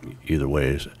either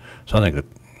ways. So I think the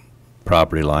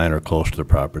property line or close to the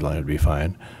property line would be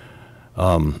fine.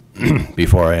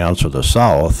 Before I answer the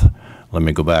south, let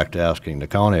me go back to asking the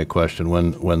county a question.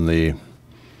 When the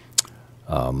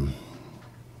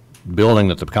building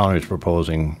that the county is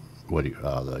proposing,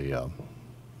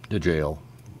 the jail,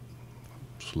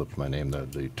 slipped my name,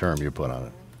 the term you put on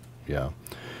it, yeah.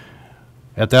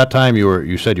 At that time,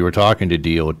 you said you were talking to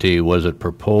DOT. Was it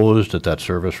proposed that that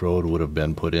service road would have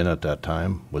been put in at that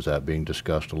time? Was that being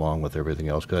discussed along with everything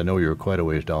else? Because I know you were quite a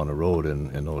ways down the road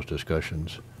in those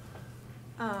discussions.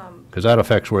 Because that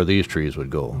affects where these trees would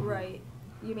go. Right.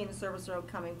 You mean the service road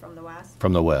coming from the west?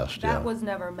 From the west, yeah. That was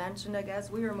never mentioned, I guess.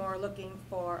 We were more looking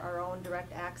for our own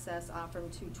direct access off from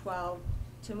 212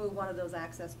 to move one of those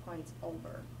access points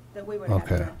over. That we would have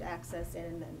Okay. direct access in,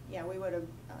 and then, yeah, we would have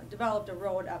developed a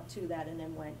road up to that and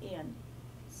then went in.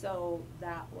 So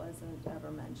that wasn't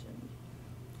ever mentioned.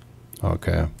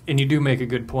 Okay. And you do make a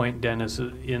good point, Dennis.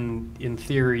 In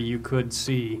theory, you could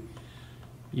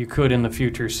in the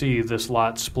future see this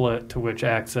lot split, to which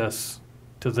access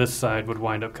to this side would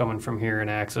wind up coming from here and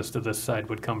access to this side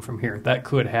would come from here. That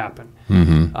could happen.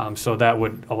 Mm-hmm. So that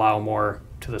would allow more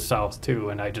to the south too.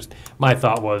 And my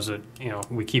thought was that,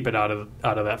 we keep it out of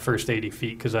that first 80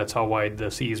 feet because that's how wide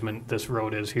this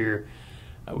road is here.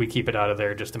 We keep it out of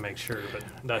there just to make sure, but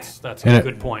that's a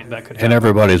good point. That could happen. And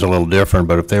everybody's a little different,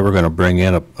 but if they were going to bring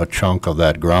in a chunk of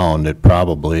that ground, it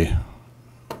probably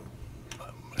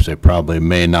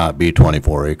may not be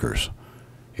 24 acres.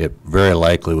 It very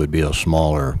likely would be a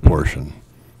smaller portion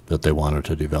that they wanted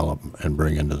to develop and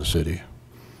bring into the city.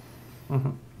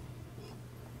 Mm-hmm.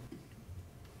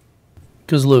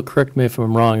 Because Luke, correct me if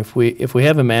I'm wrong, if we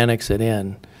have him annex it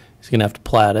in, he's going to have to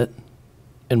plat it,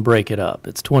 and break it up.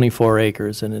 It's 24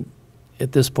 acres, and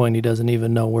at this point, he doesn't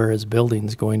even know where his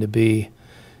building's going to be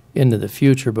into the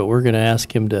future, but we're going to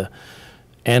ask him to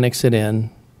annex it in,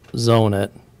 zone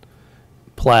it,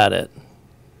 plat it,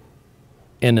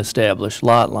 and establish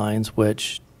lot lines,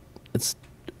 which it's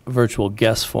a virtual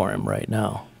guess for him right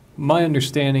now. My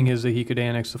understanding is that he could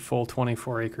annex the full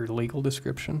 24-acre legal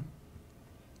description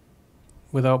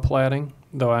without platting,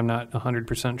 though I'm not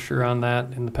 100% sure on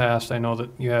that. In the past, I know that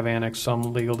you have annexed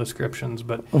some legal descriptions,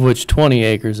 but... Of which 20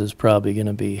 acres is probably going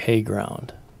to be hay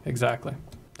ground. Exactly.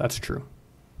 That's true.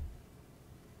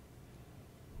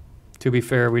 To be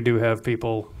fair, we do have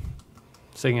people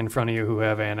sitting in front of you who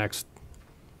have annexed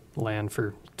land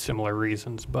for similar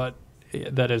reasons, but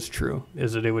that is true,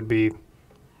 is that it would be,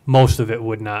 most of it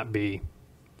would not be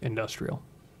industrial.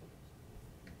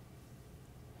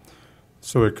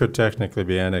 So it could technically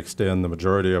be annexed in, the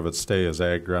majority of it stay as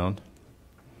ag ground,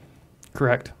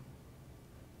 Correct.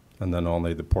 and then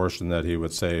only the portion that he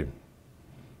would say,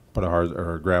 put a hard,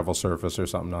 or a gravel surface or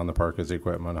something on the park as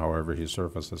equipment, however he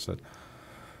surfaces it,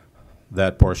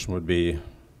 that portion would be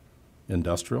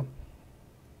industrial,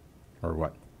 or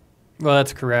what? Well,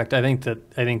 that's correct. I think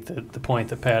that the point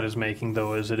that Pat is making,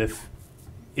 though, is that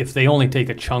if they only take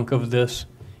a chunk of this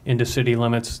into city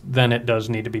limits, then it does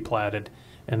need to be platted.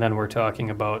 And then we're talking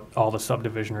about all the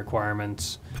subdivision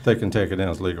requirements. But they can take it in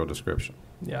as legal description.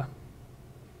 Yeah,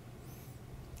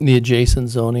 The adjacent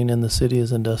zoning in the city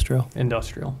is industrial?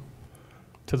 industrial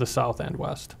to the south and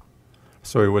west.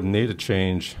 So he wouldn't need a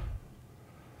change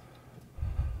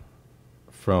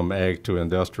from ag to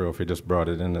industrial if he just brought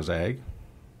it in as ag,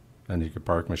 and he could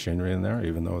park machinery in there,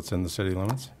 even though it's in the city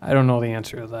limits? I don't know the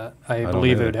answer to that. I don't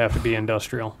believe it either. would have to be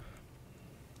industrial.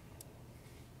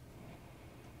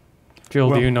 Jill,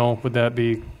 Well- do you know, would that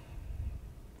be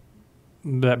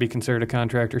considered a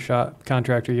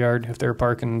contractor yard if they're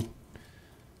parking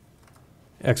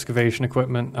excavation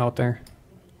equipment out there?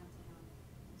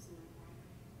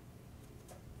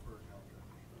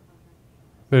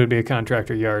 But it would be a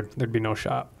contractor yard. There'd be no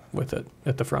shop with it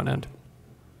at the front end.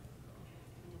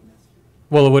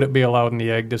 Well, would it be allowed in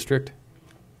the ag district?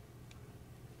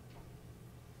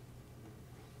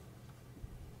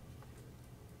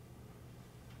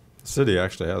 The city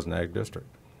actually has an ag district.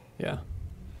 Yeah.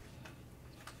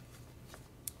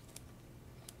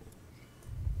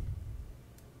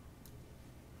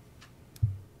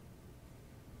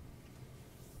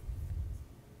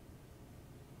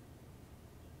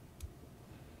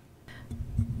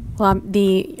 Well,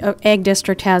 the Ag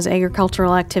District has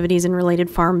agricultural activities and related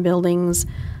farm buildings.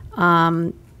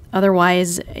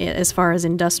 Otherwise, as far as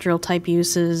industrial type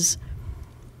uses,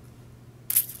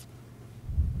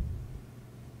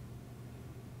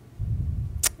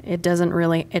 it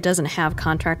doesn't have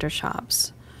contractor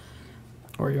shops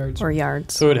Or yards. or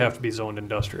yards. So it would have to be zoned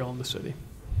industrial in the city.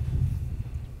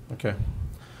 Okay.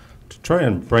 To try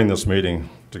and bring this meeting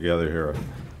together here,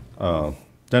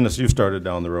 Dennis, you started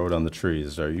down the road on the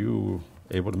trees. Are you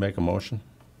able to make a motion?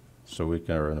 So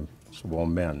we'll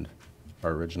amend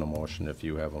our original motion if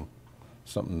you have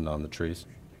something on the trees.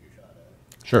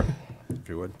 Sure, if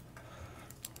you would.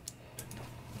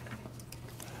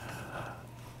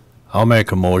 I'll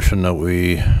make a motion that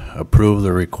we approve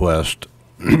the request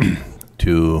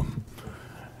to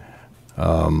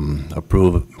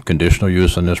approve conditional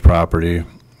use on this property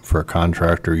for a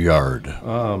contractor yard.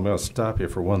 I'm going to stop you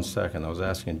for 1 second. I was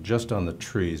asking just on the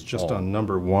trees, just on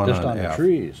number one Just on on the F.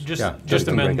 trees. Just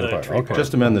amend the tree part.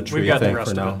 Just amend the tree We've got the thing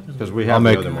rest for of now, it. because we I'll have the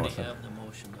make- other motion.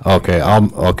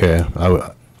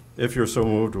 Okay. If you're so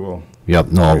moved, we'll Yep,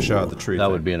 no. push out the tree That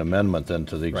thing. would be an amendment then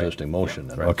to the existing motion.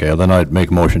 then. right. Okay, then I'd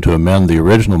make a motion to amend the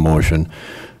original motion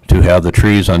to have the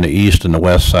trees on the east and the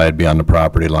west side be on the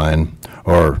property line,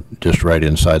 or just right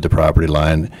inside the property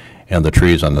line, and the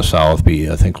trees on the south be,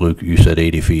 I think, Luke, you said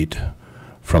 80 feet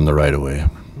from the right-of-way.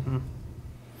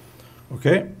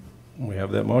 Okay, we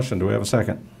have that motion. Do we have a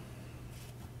second?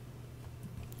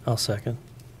 I'll second.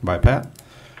 By Pat.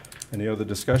 Any other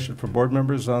discussion from board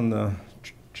members on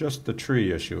just the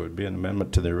tree issue? It would be an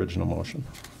amendment to the original motion.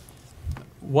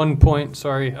 One point,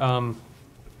 sorry,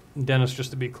 Dennis,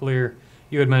 just to be clear,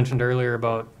 you had mentioned earlier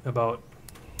about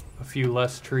a few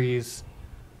less trees.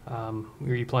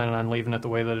 Were you planning on leaving it the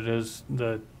way that it is,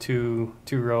 the two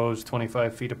rows,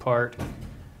 25 feet apart?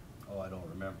 Oh, I don't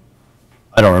remember.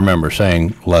 I don't remember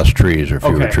saying less trees or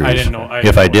fewer Okay, trees. I didn't know- I If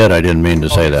didn't I know. did, I didn't mean to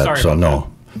say Okay, that, sorry so about no.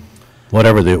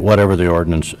 Whatever the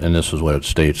ordinance, and this is what it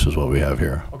states, is what we have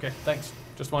here. Okay, thanks.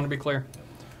 Just wanted to be clear.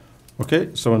 Okay,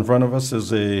 so in front of us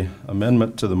is a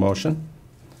amendment to the motion.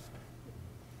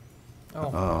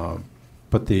 Oh,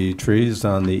 Put the trees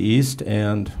on the east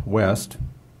and west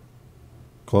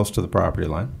close to the property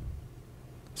line.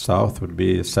 South would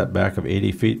be a setback of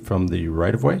 80 feet from the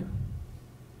right-of-way.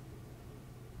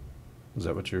 Is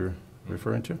that what you're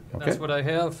referring to? Okay. That's what I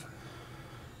have.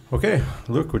 Okay,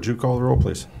 Luke, would you call the roll,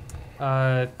 please?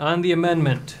 On the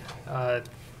amendment,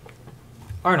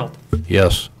 Arnold.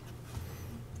 Yes.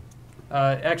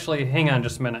 Actually, hang on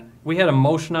just a minute. We had a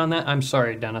motion on that. I'm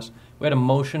sorry, Dennis. We had a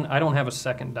motion. I don't have a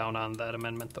second down on that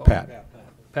amendment, though. Pat.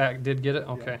 Pat did get it?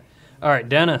 Okay. All right,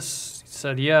 Dennis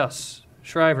said yes.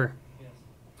 Shriver. Yes.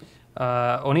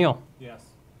 O'Neill. Yes.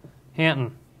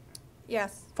 Hanton.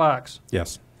 Yes. Fox.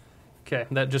 Yes. Okay,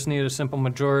 that just needed a simple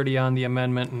majority on the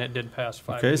amendment, and it did pass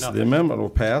 5-0. Okay, so the amendment will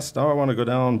pass. Now I want to go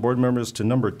down, board members, to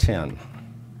number 10.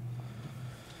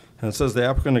 And it says the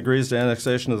applicant agrees to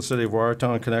annexation of the city of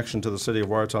Watertown in connection to the city of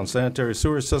Watertown sanitary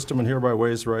sewer system and hereby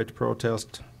waives the right to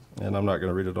protest. And I'm not going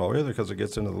to read it all either because it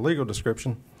gets into the legal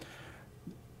description.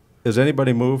 Is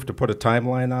anybody moved to put a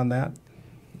timeline on that?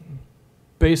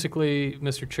 Basically,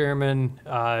 Mr. Chairman,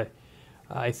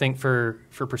 I think for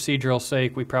procedural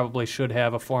sake, we probably should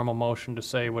have a formal motion to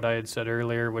say what I had said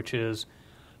earlier, which is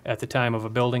at the time of a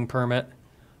building permit,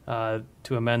 to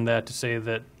amend that to say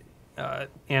that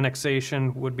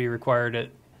annexation would be required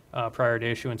at prior to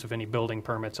issuance of any building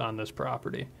permits on this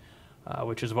property,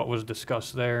 which is what was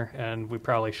discussed there, and we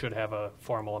probably should have a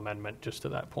formal amendment just to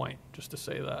that point, just to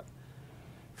say that.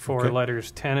 For Okay.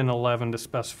 letters 10 and 11 to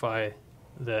specify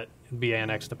that it'd be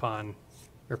annexed upon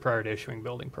or prior to issuing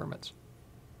building permits.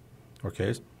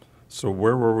 Okay, so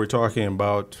where were we talking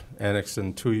about annexed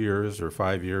in 2 years or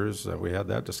 5 years? We had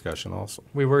that discussion also.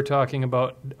 We were talking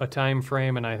about a time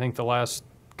frame, and I think the last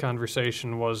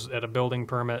conversation was at a building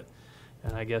permit,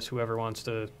 and I guess whoever wants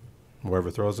to, Whoever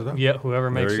throws it up? yeah,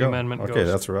 whoever makes There you the go. amendment Okay, goes.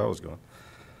 that's where I was going.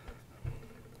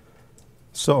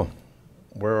 So,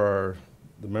 where are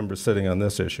the members sitting on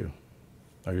this issue?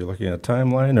 Are you looking at a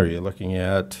timeline, or are you looking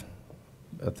at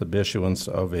the issuance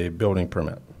of a building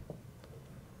permit?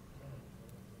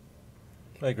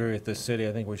 I agree with the city.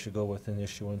 I think we should go with an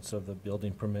issuance of the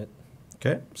building permit.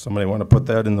 Okay, somebody want to put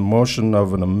that in the motion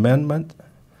of an amendment?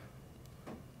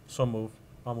 So move.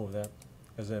 I'll move that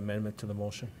as an amendment to the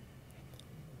motion.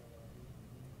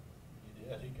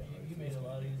 You made it a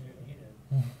lot easier than he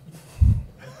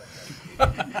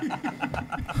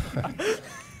did.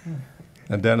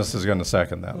 And Dennis is going to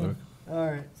second that, Luke.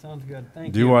 All right, sounds good.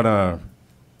 Thank Do you want to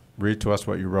read to us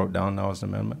what you wrote down now as an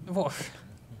amendment?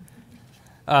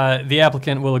 The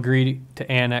applicant will agree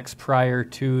to annex prior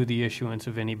to the issuance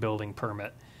of any building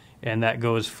permit. And that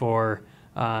goes for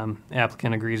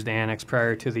applicant agrees to annex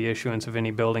prior to the issuance of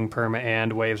any building permit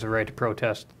and waives the right to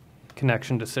protest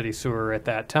connection to city sewer at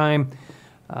that time,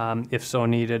 if so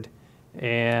needed.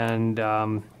 And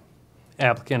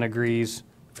applicant agrees,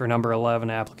 for number 11,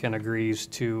 applicant agrees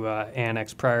to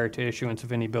annex prior to issuance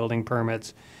of any building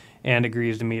permits and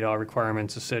agrees to meet all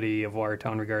requirements of City of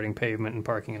Watertown regarding pavement and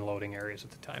parking and loading areas at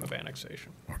the time of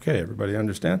annexation. Okay, everybody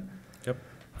understand? Yep.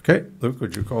 Okay, Luke,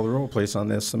 would you call the roll, please, on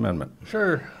this amendment?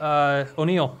 Sure.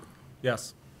 O'Neill.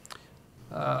 Yes.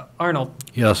 Arnold.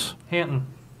 Yes. Hanton.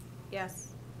 Yes.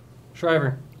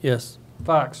 Shriver. Yes.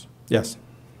 Fox. Yes.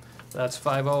 That's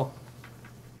 5-0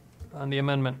 on the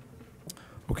amendment.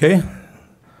 Okay,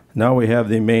 now we have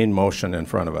the main motion in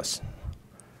front of us.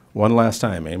 One last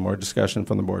time, any more discussion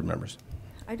from the board members?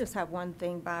 I just have one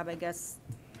thing, Bob, I guess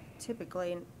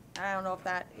typically, and I don't know if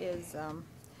that is,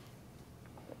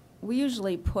 we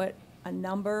usually put a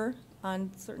number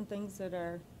on certain things that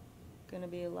are gonna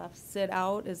be left sit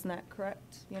out, isn't that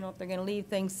correct? You know, if they're gonna leave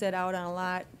things sit out on a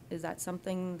lot, is that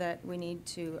something that we need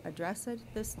to address at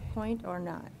this point or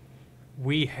not?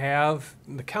 We have,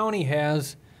 the county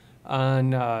has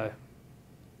on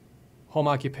home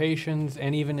occupations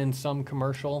and even in some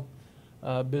commercial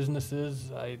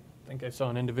businesses. I think I saw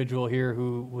an individual here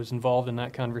who was involved in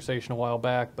that conversation a while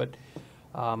back, but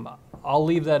I'll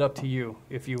leave that up to you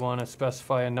if you want to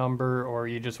specify a number or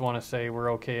you just want to say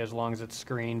we're okay as long as it's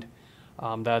screened.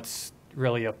 That's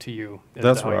really up to you. as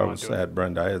That's to how where you I wanna was do it. at,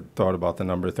 Brenda. I had thought about the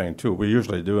number thing too. We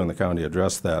usually do in the county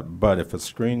address that, but if it's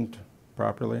screened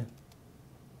properly,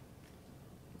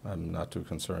 I'm not too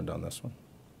concerned on this one.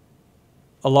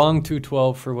 Along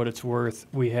 212, for what it's worth,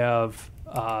 we have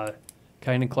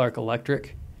Kine and Clark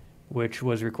Electric, which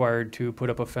was required to put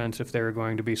up a fence if they were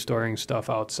going to be storing stuff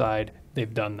outside.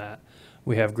 They've done that.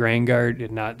 We have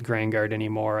Grain-Guard, not Grain-Guard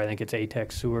anymore. I think it's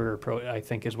ATEX Sewer, or I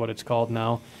think is what it's called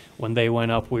now. When they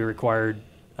went up, we required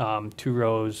 2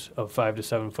 rows of 5 to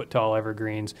 7 foot tall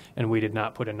evergreens, and we did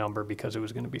not put a number because it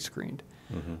was going to be screened.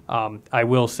 I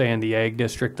will say in the Ag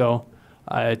District, though,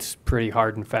 it's pretty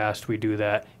hard and fast. We do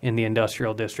that. In the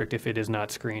Industrial District, if it is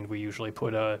not screened, we usually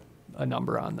put a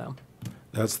number on them.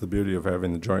 That's the beauty of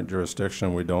having the joint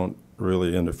jurisdiction. We don't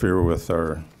really interfere with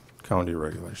our county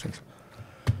regulations.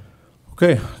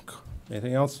 Okay,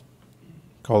 anything else?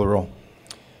 Call the roll.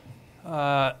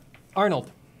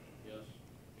 Arnold. Yes.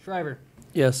 Shriver.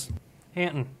 Yes.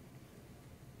 Hanton.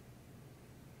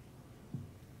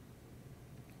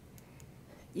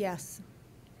 Yes.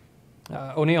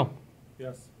 O'Neill.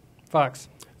 Yes. Fox.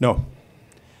 No.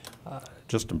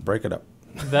 Just to break it up.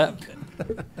 That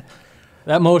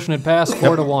that motion had passed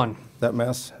 4-1. That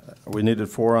mess, we needed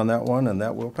 4 on that one, and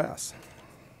that will pass.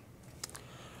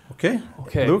 Okay.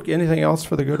 Okay. Luke, anything else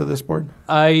for the good of this board?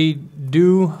 I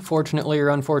do, fortunately or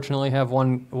unfortunately, have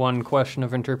one question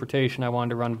of interpretation I wanted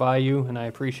to run by you, and I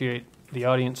appreciate the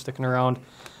audience sticking around.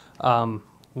 I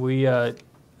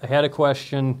had a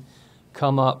question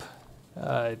come up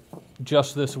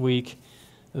just this week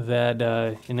that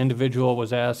an individual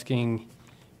was asking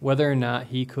whether or not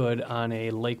he could, on a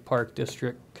Lake Park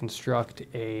district, construct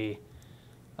a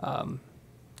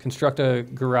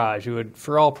garage. It would,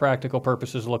 for all practical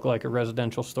purposes, look like a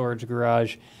residential storage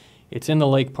garage. It's in the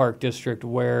Lake Park district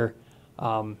where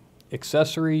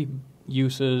accessory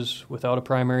uses without a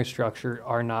primary structure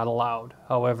are not allowed.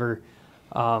 However,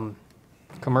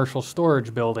 commercial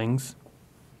storage buildings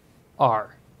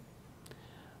are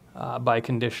by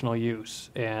conditional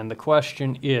use. And the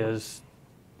question is,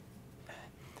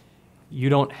 you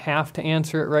don't have to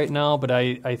answer it right now, but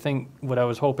I think what I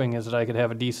was hoping is that I could have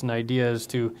a decent idea as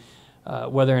to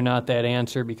whether or not that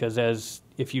answer, because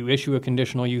if you issue a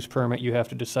conditional use permit, you have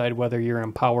to decide whether you're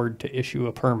empowered to issue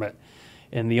a permit.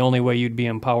 And the only way you'd be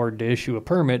empowered to issue a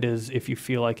permit is if you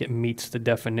feel like it meets the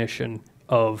definition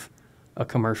of a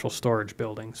commercial storage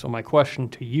building. So my question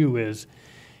to you is,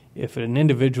 if an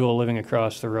individual living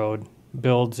across the road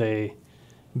builds a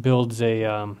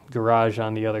garage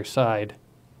on the other side,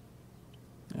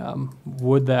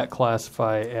 would that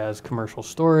classify as commercial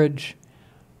storage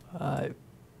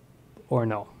or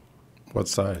no? What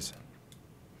size?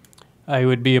 It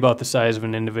would be about the size of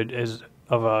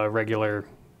of a regular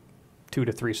 2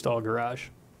 to 3 stall garage.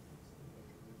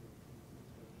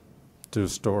 To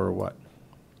store what?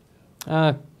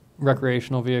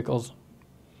 Recreational vehicles,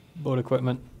 boat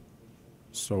equipment.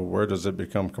 So where does it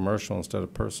become commercial instead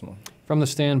of personal? From the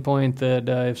standpoint that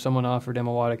if someone offered him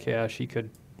a wad of cash, he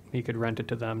could rent it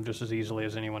to them just as easily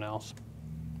as anyone else,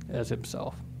 as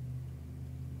himself.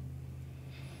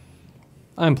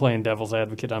 I'm playing devil's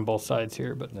advocate on both sides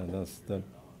here, but No, then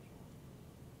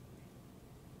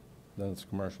it's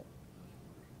commercial.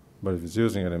 But if he's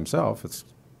using it himself, it's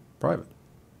private.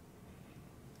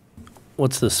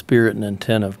 What's the spirit and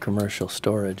intent of commercial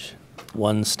storage?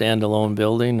 One standalone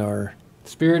building or?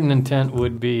 spirit and intent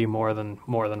would be more than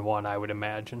one, I would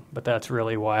imagine. But that's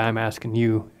really why I'm asking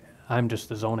you. I'm just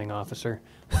the zoning officer.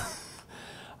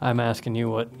 I'm asking you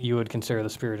what you would consider the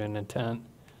spirit and intent.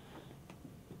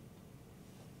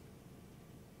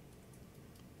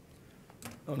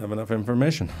 Don't have enough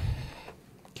information.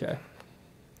 Okay.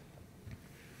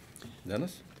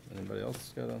 Dennis, anybody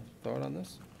else got a thought on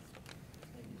this?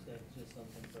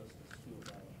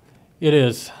 It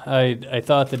is. I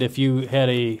thought that if you had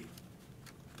a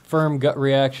firm gut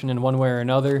reaction in one way or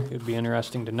another, it'd be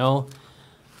interesting to know.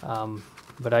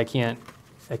 But I can't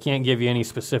give you any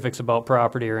specifics about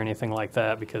property or anything like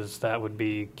that, because that would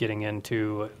be getting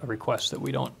into a request that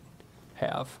we don't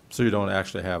have. So you don't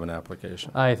actually have an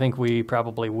application? I think we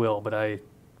probably will, but I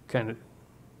kind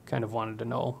of wanted to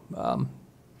know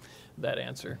that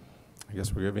answer. I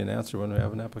guess we'll give you an answer when we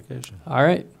have an application. All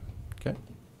right. Okay.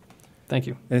 Thank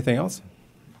you. Anything else?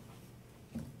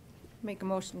 Make a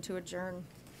motion to adjourn.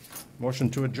 Motion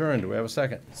to adjourn. Do we have a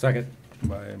second? Second.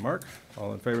 By Mark.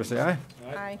 All in favor, say aye.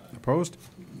 Aye. Opposed?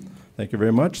 Thank you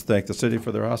very much. Thank the city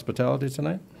for their hospitality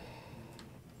tonight.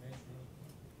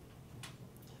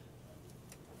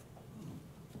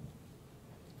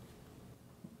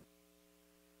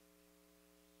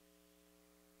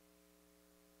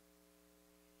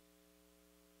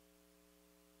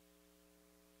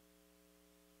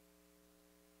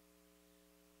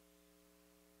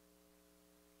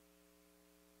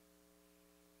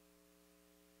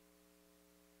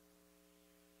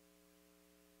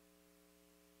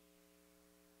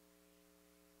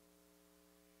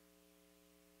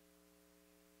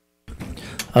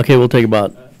 Okay, we'll take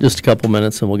about just a couple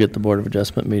minutes and we'll get the Board of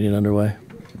Adjustment meeting underway.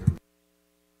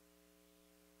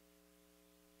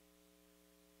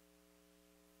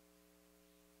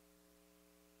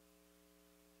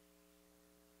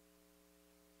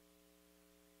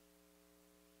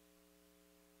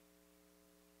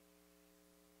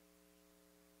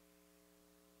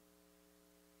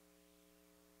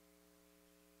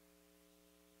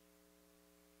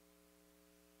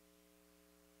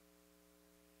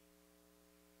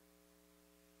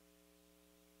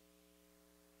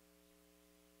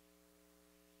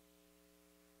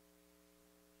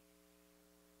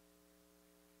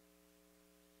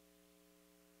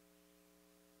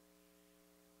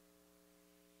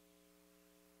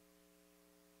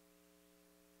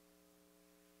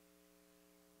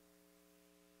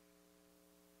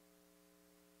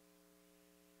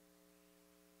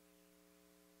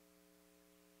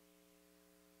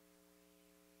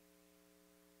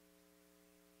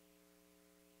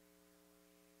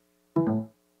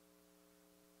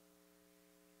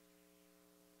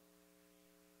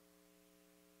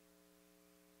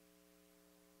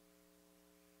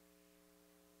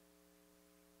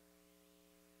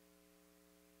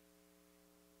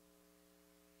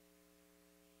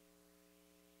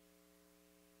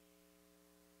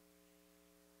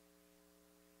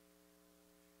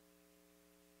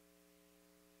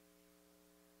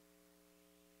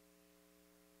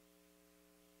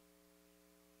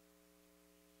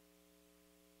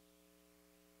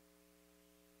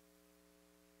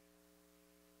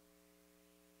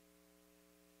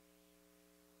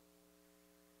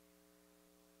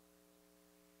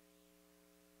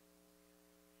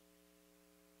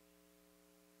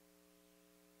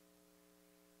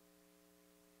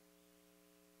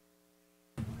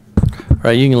 All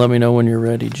right, you can let me know when you're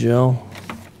ready, Jill.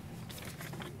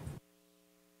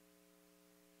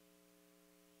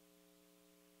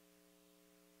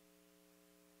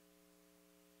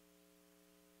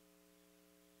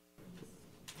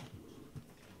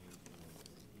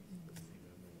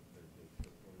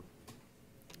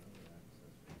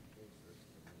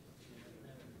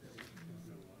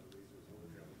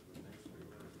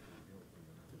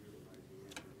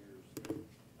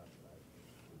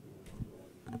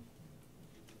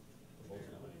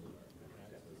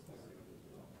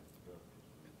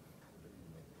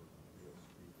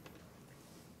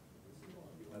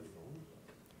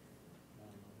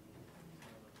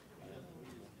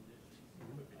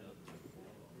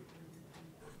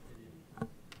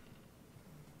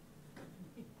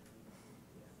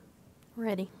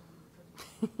 Ready.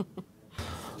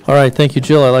 All right, thank you,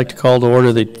 Jill. I'd like to call to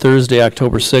order the Thursday,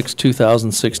 October 6,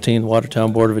 2016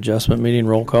 Watertown Board of Adjustment meeting.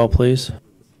 Roll call, please.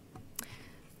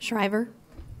 Shriver,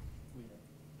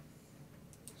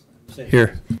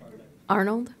 Here.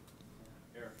 Arnold,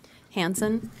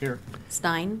 Hanson, Here.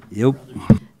 Stein, Yep.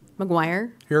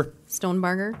 McGuire, Here.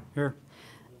 Stonebarger, Here.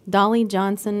 Dolly,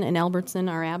 Johnson, and Albertson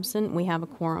are absent. We have a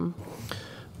quorum.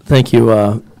 Thank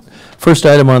you. First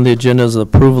item on the agenda is the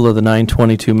approval of the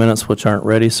 9:22 minutes, which aren't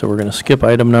ready, so we're going to skip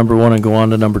item number 1 and go on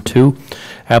to number 2.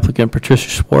 Applicant Patricia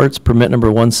Schwartz, permit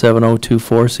number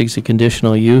 17024, seeks a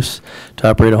conditional use to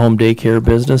operate a home daycare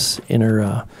business in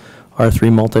her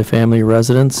R3 multifamily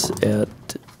residence at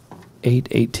 8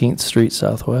 18th Street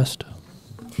Southwest.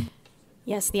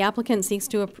 Yes, the applicant seeks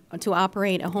to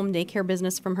operate a home daycare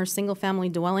business from her single-family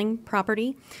dwelling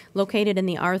property located in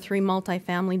the R3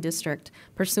 multifamily district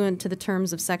pursuant to the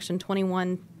terms of Section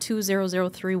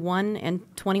 21-20031 and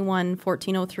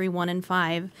 21-14031 and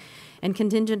 5, and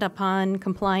contingent upon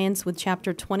compliance with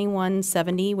Chapter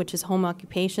 2170, which is home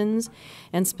occupations,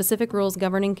 and specific rules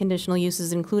governing conditional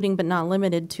uses, including but not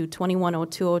limited to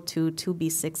 210202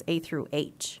 2B6A through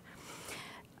H.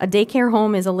 A daycare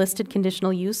home is a listed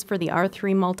conditional use for the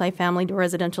R3 multifamily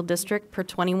residential district per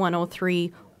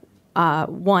 2103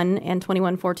 1 and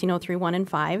 21-1403-1 and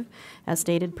 5, as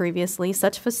stated previously.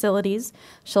 Such facilities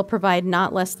shall provide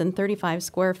not less than 35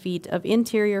 square feet of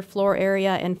interior floor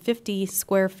area and 50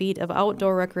 square feet of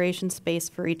outdoor recreation space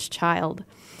for each child.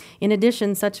 In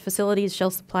addition, such facilities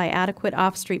shall supply adequate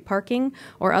off-street parking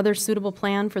or other suitable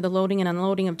plan for the loading and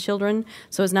unloading of children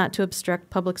so as not to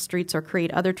obstruct public streets or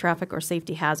create other traffic or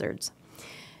safety hazards.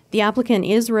 The applicant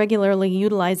is regularly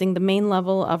utilizing the main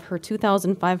level of her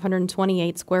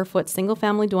 2,528 square foot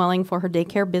single-family dwelling for her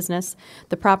daycare business.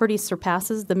 The property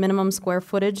surpasses the minimum square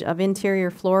footage of interior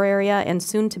floor area and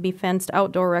soon-to-be fenced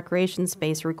outdoor recreation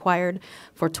space required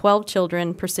for 12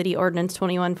 children per City Ordinance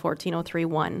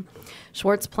 21-14031.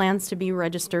 Schwartz plans to be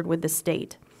registered with the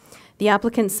state. The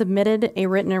applicant submitted a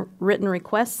written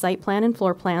request, site plan, and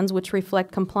floor plans which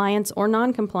reflect compliance or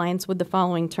non-compliance with the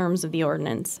following terms of the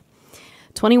ordinance.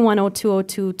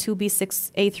 210202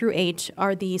 2B6A through H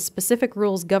are the specific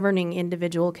rules governing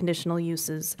individual conditional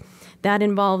uses. That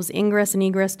involves ingress and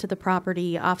egress to the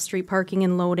property, off-street parking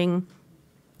and loading,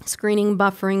 screening,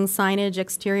 buffering, signage,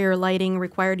 exterior lighting,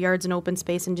 required yards and open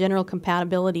space, and general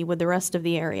compatibility with the rest of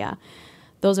the area.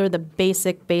 Those are the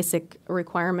basic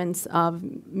requirements of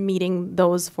meeting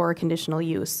those for a conditional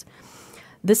use.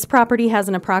 This property has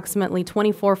an approximately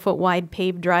 24-foot wide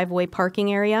paved driveway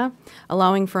parking area,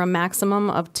 allowing for a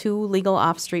maximum of 2 legal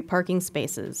off-street parking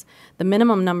spaces. The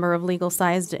minimum number of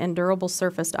legal-sized and durable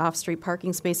surfaced off-street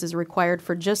parking spaces required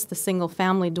for just the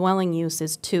single-family dwelling use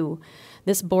is 2.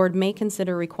 This board may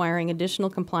consider requiring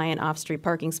additional compliant off-street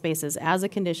parking spaces as a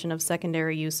condition of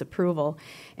secondary use approval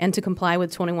and to comply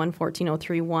with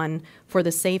 21-14031 for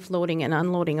the safe loading and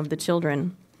unloading of the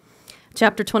children.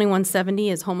 Chapter 2170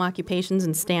 is home occupations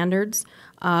and standards.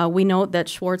 We note that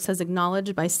Schwartz has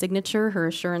acknowledged by signature her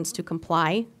assurance to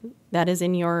comply. That is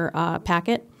in your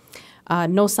packet.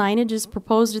 No signage is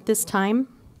proposed at this time.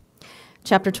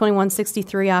 Chapter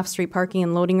 2163, off-street parking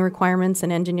and loading requirements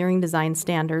and engineering design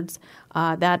standards.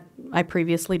 That I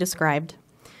previously described.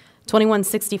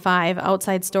 2165,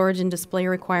 outside storage and display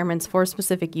requirements for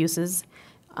specific uses.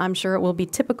 I'm sure it will be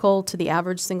typical to the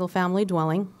average single-family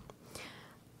dwelling.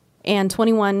 And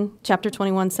Chapter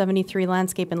 2173,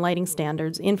 landscape and lighting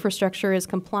standards. Infrastructure is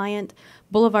compliant.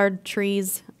 Boulevard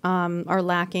trees are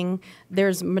lacking.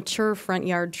 There's mature front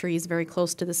yard trees very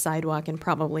close to the sidewalk and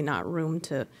probably not room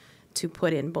to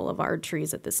put in boulevard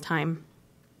trees at this time.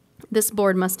 This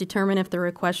board must determine if the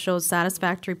request shows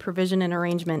satisfactory provision and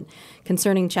arrangement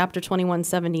concerning Chapter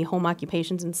 2170 Home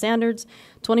Occupations and Standards,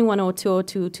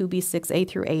 210202 2B6A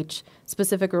through H,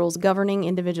 specific rules governing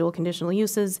individual conditional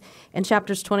uses, and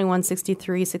Chapters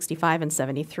 2163, 65, and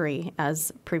 73,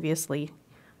 as previously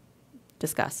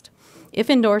discussed. If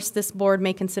endorsed, this board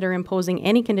may consider imposing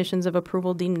any conditions of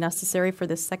approval deemed necessary for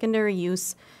this secondary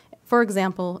use, for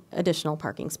example, additional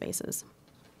parking spaces.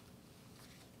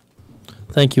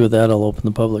 Thank you. With that, I'll open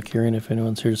the public hearing if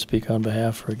anyone's here to speak on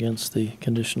behalf or against the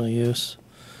conditional use.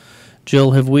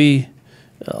 Jill,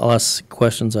 I'll ask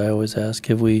questions I always ask.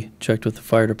 Have we checked with the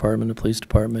fire department, the police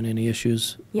department, any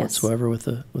issues Yes. whatsoever with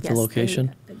the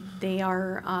location? They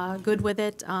are good with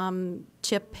it.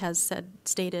 Chip has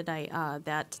stated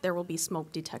that there will be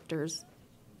smoke detectors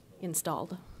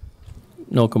installed.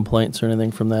 No complaints or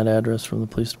anything from that address from the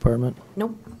police department?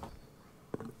 Nope,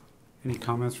 Any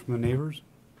comments from the neighbors?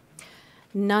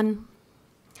 none.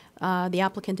 The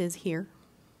applicant is here.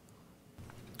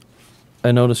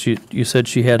 I noticed you said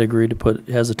she had agreed to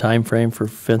has a time frame for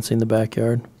fencing the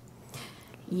backyard.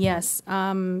 Yes,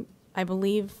 I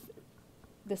believe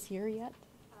this year yet?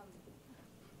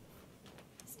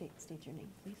 State your name,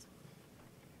 please.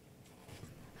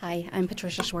 Hi, I'm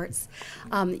Patricia Schwartz.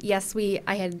 Yes,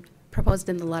 I had proposed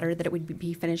in the letter that it would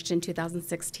be finished in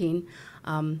 2016.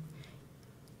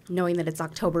 Knowing that it's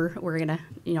October, we're gonna,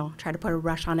 try to put a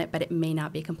rush on it, but it may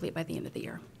not be complete by the end of the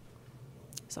year.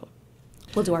 So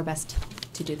we'll do our best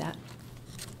to do that.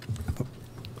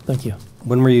 Thank you.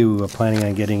 When were you planning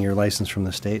on getting your license from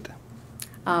the state?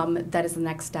 That is the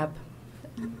next step.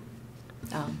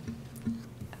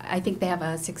 I think they have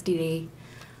a 60-day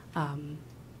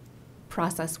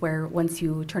process where once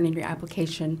you turn in your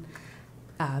application,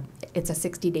 it's a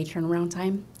 60-day turnaround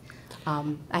time.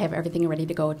 I have everything ready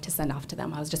to go to send off to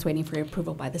them. I was just waiting for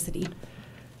approval by the city.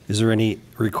 Is there any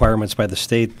requirements by the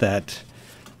state that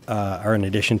are in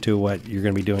addition to what you're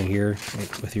going to be doing here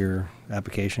with your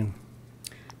application?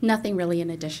 Nothing really in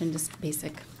addition, just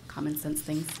basic common sense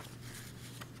things.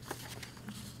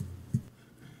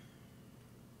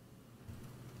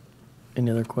 Any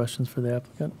other questions for the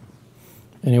applicant?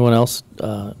 Anyone else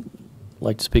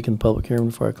like to speak in the public hearing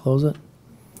before I close it?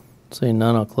 Seeing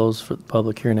none, I'll close for the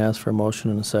public hearing and ask for a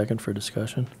motion and a second for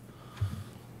discussion.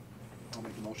 I'll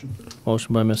make the motion.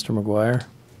 Motion by Mr. McGuire,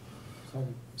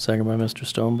 second by Mr.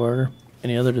 Stonebarger.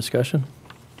 Any other discussion?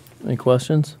 Any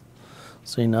questions?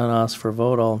 Seeing none, I'll ask for a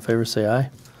vote. All in favor say aye.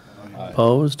 Aye.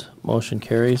 Opposed? Motion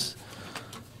carries.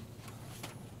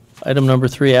 Item number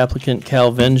 3, applicant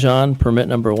Cal Venjon, permit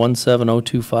number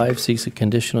 17025, seeks a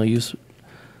conditional use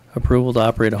approval to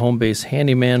operate a home-based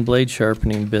handyman blade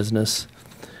sharpening business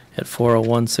at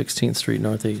 401 16th Street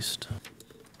Northeast.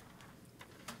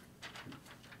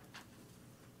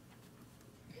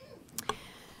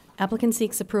 Applicant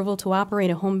seeks approval to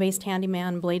operate a home-based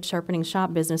handyman blade sharpening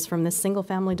shop business from this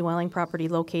single-family dwelling property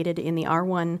located in the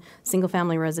R1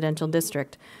 Single-Family Residential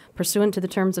District, pursuant to the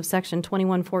terms of Section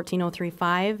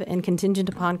 2114.035 and contingent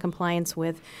upon compliance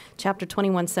with Chapter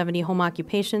 2170 Home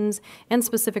Occupations and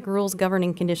specific rules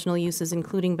governing conditional uses,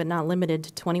 including but not limited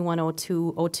to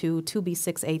 210202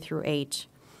 2B6A through H.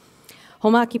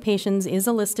 Home occupations is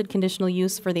a listed conditional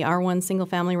use for the R1 Single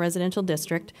Family Residential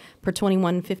District per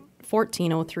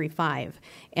 2114.035,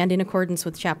 and in accordance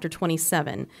with Chapter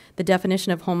 27. The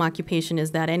definition of home occupation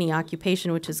is that any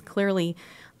occupation which is clearly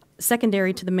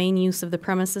secondary to the main use of the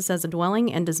premises as a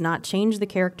dwelling and does not change the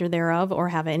character thereof or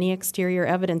have any exterior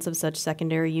evidence of such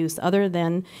secondary use other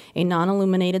than a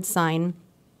non-illuminated sign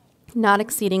not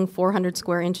exceeding 400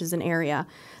 square inches in area.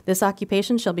 This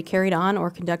occupation shall be carried on or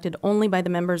conducted only by the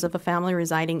members of a family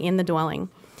residing in the dwelling.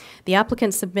 The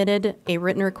applicant submitted a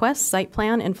written request, site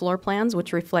plan, and floor plans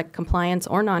which reflect compliance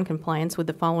or non-compliance with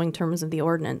the following terms of the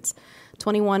ordinance.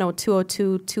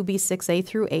 210202 2B6A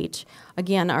through H,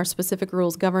 again, are specific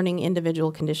rules governing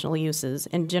individual conditional uses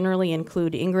and generally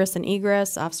include ingress and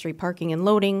egress, off-street parking and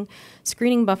loading,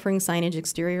 screening, buffering, signage,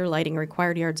 exterior lighting,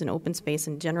 required yards and open space,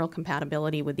 and general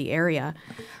compatibility with the area.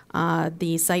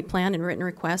 The site plan and written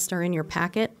request are in your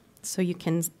packet, so you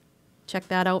can check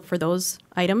that out for those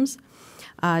items.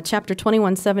 Chapter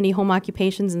 2170, Home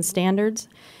Occupations and Standards.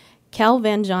 Cal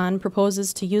Venjon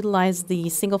proposes to utilize the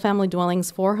single-family dwelling's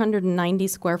 490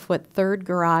 square foot third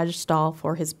garage stall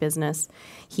for his business.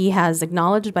 He has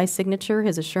acknowledged by signature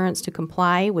his assurance to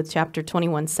comply with Chapter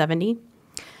 2170.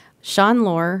 Sean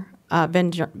Lohr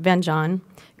Venjon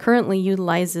currently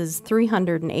utilizes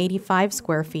 385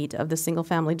 square feet of the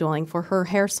single-family dwelling for her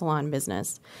hair salon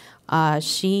business.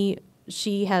 She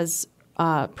has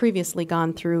previously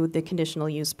gone through the conditional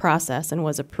use process and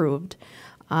was approved.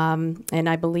 And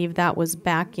I believe that was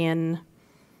back in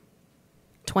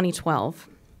 2012.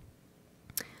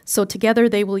 So together,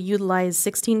 they will utilize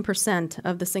 16%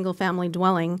 of the single-family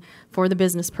dwelling for the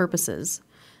business purposes.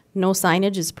 No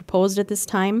signage is proposed at this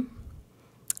time.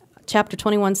 Chapter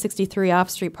 2163,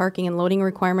 off-street parking and loading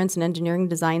requirements and engineering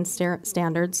design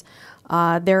standards.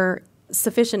 There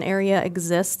sufficient area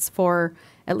exists for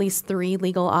at least 3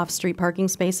 legal off-street parking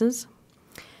spaces.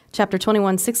 Chapter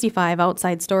 2165,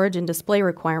 outside storage and display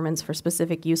requirements for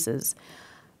specific uses.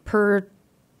 Per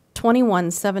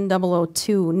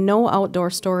 217002, no outdoor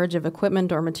storage of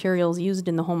equipment or materials used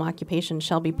in the home occupation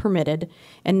shall be permitted,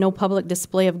 and no public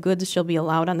display of goods shall be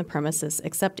allowed on the premises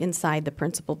except inside the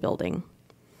principal building.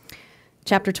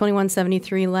 Chapter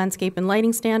 2173, landscape and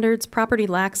lighting standards. Property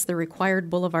lacks the required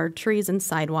boulevard trees and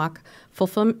sidewalk,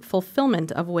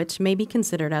 fulfillment of which may be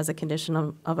considered as a condition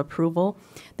of approval.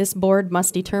 This board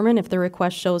must determine if the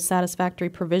request shows satisfactory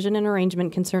provision and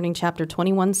arrangement concerning Chapter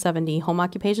 2170, home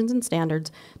occupations and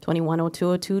standards,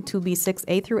 210202,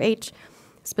 2B6A through H,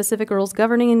 specific rules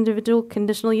governing individual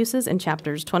conditional uses, and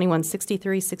Chapters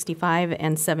 2163, 65,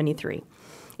 and 73.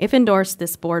 If endorsed,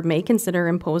 this board may consider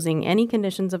imposing any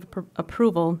conditions of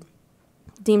approval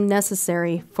deemed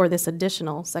necessary for this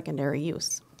additional secondary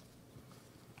use.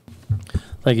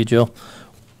 Thank you, Jill.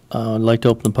 I'd like to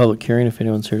open the public hearing if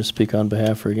anyone's here to speak on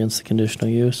behalf or against the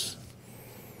conditional use.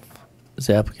 Is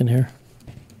the applicant here?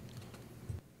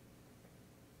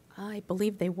 I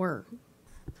believe they were.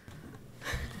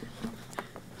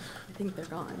 I think they're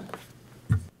gone.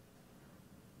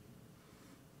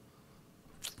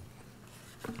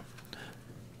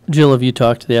 Jill, have you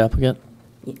talked to the applicant?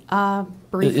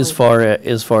 Briefly. As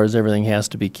far as everything has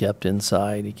to be kept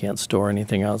inside, you can't store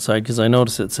anything outside, because I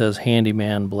notice it says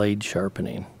handyman blade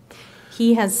sharpening.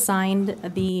 He has signed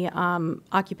the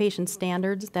occupation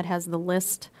standards that has the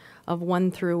list of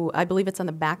 1 through, I believe it's on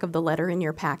the back of the letter in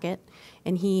your packet,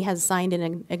 and he has signed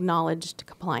and acknowledged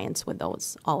compliance with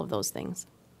those, all of those things.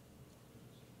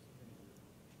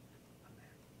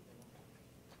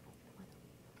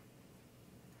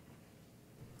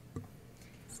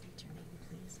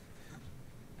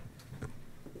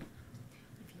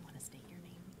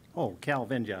 Oh, Cal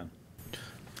Vinjon.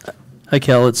 Hi,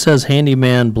 Cal. It says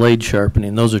handyman blade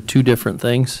sharpening. Those are 2 different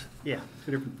things. Yeah,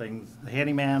 2 different things. The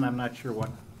handyman, I'm not sure what.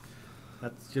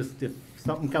 That's just if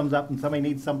something comes up and somebody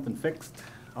needs something fixed,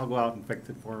 I'll go out and fix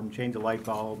it for them, change a light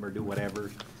bulb or do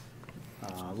whatever.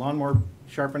 Lawnmower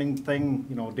sharpening thing,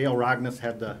 you know, Dale Rognus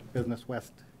had the business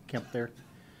West Kemp there.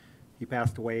 He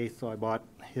passed away, so I bought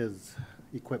his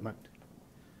equipment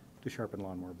to sharpen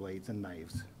lawnmower blades and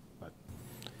knives.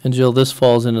 And Jill, this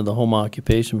falls into the home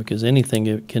occupation because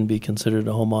anything can be considered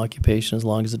a home occupation as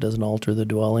long as it doesn't alter the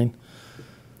dwelling.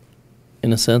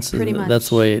 In a sense, Pretty much. That's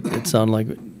the way it sounded like.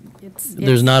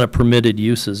 There's not a permitted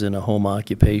uses in a home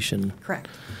occupation. Correct.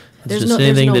 It's just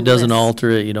anything that doesn't alter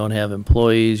it. You don't have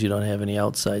employees. You don't have any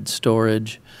outside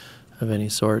storage of any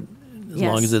sort. As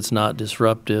long as it's not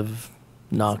disruptive,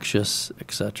 noxious,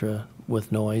 etc.,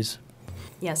 with noise.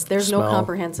 Yes, there's Smell. no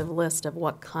comprehensive list of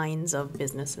what kinds of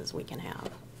businesses we can have.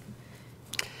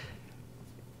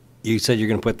 You said you're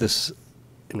going to put this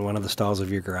in one of the stalls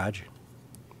of your garage?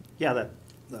 Yeah,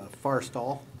 the far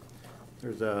stall, I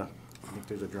think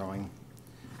there's a drawing.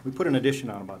 We put an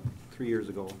addition on about 3 years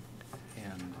ago,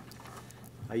 and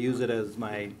I use it as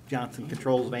my Johnson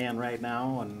Controls van right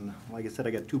now, and like I said, I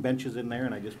got 2 benches in there,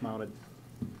 and I just mounted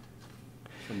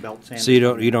some belt sanders. So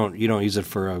you don't use it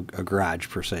for a garage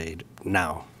per se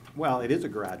now? Well, it is a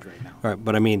garage right now. All right,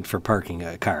 but I mean for parking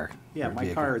a car. Yeah, or my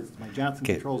vehicle. car is, my Johnson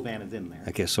Okay. Controls van is in there.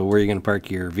 Okay, so where are you going to park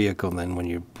your vehicle then when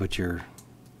you put your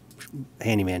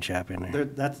handyman shop in there?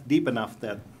 That's deep enough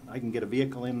that I can get a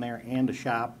vehicle in there and a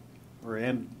shop,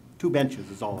 and 2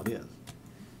 benches is all it is.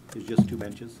 It's just 2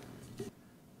 benches.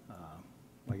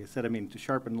 Like I said, I mean, to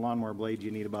sharpen lawnmower blades,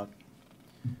 you need about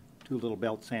 2 little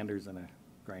belt sanders and a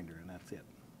grinder, and that's it.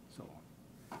 So,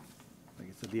 like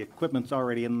I said, the equipment's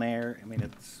already in there. I mean,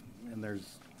 and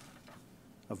there's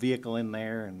a vehicle in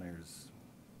there, and there's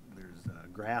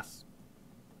grass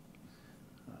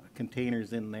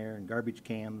containers in there, and garbage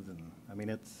cans, and I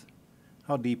mean,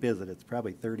 how deep is it? It's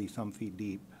probably 30-some feet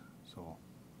deep. So,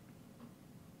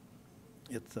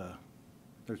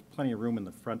 there's plenty of room in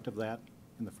the front of that,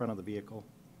 in the front of the vehicle,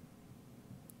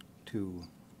 to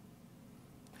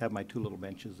have my 2 little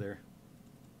benches there.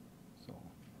 So,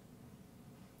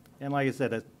 and like I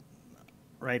said,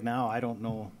 right now, I don't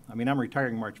know. I mean, I'm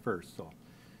retiring March 1st, so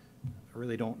I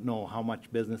really don't know how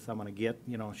much business I'm going to get.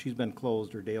 You know, she's been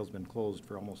closed, or Dale's been closed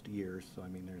for almost a year, so I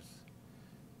mean,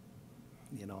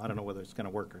 I don't know whether it's going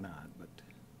to work or not, but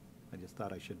I just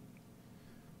thought I should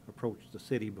approach the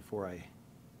city before I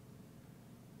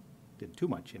did too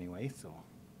much anyway, so.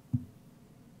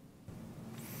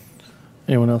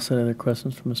 Anyone else have other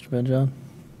questions for Mr. Benjon?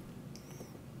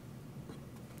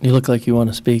 You look like you want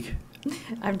to speak.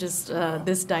 I'm just,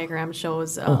 this diagram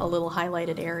shows Oh. a little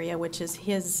highlighted area, which is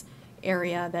his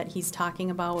area that he's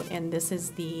talking about, and this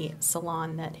is the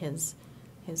salon that his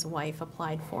wife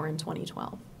applied for in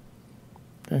 2012.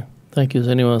 Okay, thank you. Is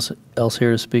anyone else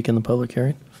here to speak in the public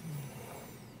hearing?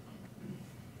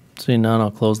 Seeing none,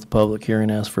 I'll close the public hearing,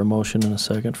 ask for a motion and a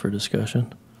second for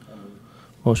discussion.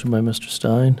 Motion by Mr.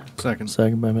 Stein. Second.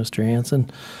 Second by Mr. Hanson.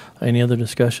 Any other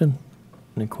discussion?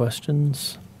 Any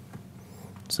questions?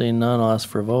 Seeing none, I'll ask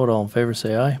for a vote. All in favor,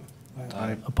 say aye.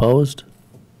 Aye. Opposed?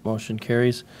 Motion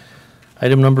carries.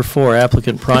 Item number 4,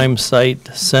 applicant Prime Site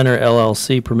Center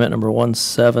LLC, permit number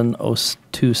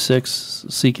 17026,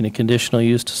 seeking a conditional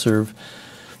use to serve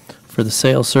for the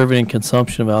sale, serving, and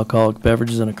consumption of alcoholic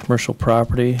beverages on a commercial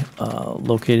property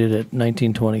located at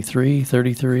 1923,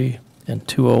 33, and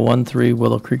 2013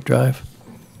 Willow Creek Drive.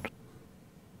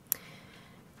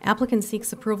 Applicant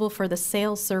seeks approval for the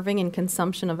sale, serving, and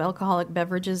consumption of alcoholic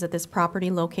beverages at this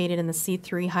property located in the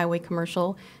C3 Highway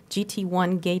Commercial,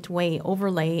 GT1 Gateway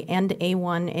Overlay, and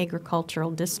A1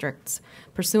 Agricultural Districts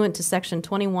pursuant to Section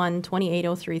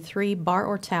 21-28033 Bar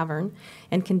or Tavern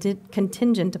and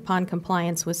contingent upon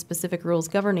compliance with specific rules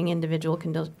governing individual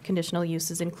conditional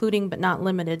uses, including but not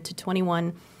limited to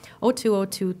 21-0202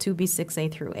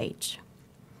 2B6A through H.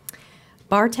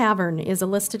 Bar Tavern is a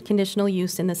listed conditional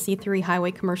use in the C3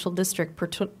 Highway Commercial District per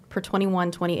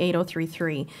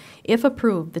 21-28033. If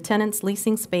approved, the tenants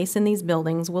leasing space in these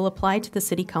buildings will apply to the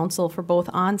City Council for both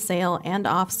on-sale and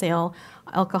off-sale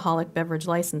alcoholic beverage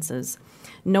licenses.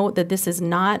 Note that this is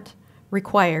not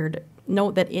required.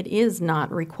 Note that it is not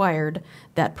required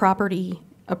that property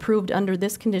approved under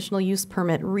this conditional use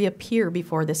permit reappear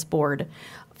before this board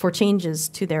for changes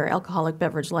to their alcoholic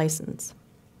beverage license.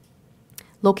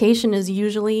 Location is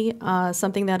usually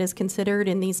something that is considered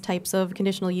in these types of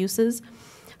conditional uses.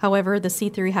 However, the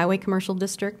C3 Highway Commercial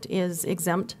District is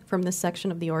exempt from this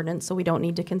section of the ordinance, so we don't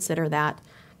need to consider that.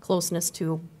 Closeness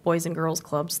to boys and girls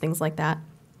clubs, things like that.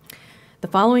 The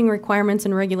following requirements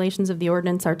and regulations of the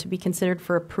ordinance are to be considered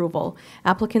for approval.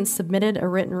 Applicants submitted a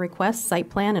written request, site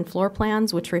plan, and floor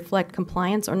plans which reflect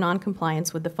compliance or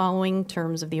non-compliance with the following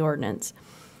terms of the ordinance.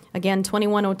 Again,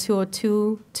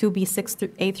 210202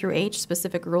 2B6A through H,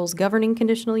 specific rules governing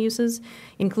conditional uses,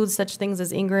 includes such things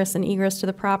as ingress and egress to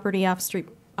the property,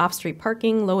 off-street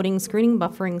parking, loading, screening,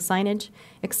 buffering, signage,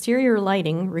 exterior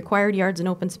lighting, required yards and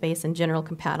open space, and general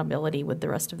compatibility with the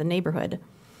rest of the neighborhood.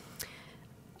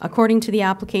 According to the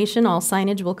application, all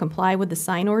signage will comply with the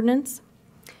sign ordinance.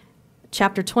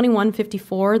 Chapter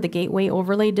 2154, the Gateway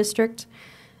Overlay District.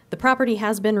 The property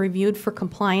has been reviewed for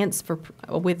compliance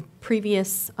with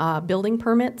previous building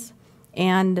permits,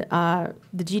 and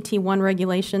the GT1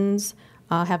 regulations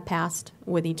have passed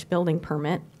with each building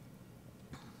permit.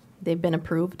 They've been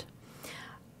approved.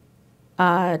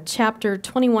 Chapter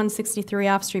 2163,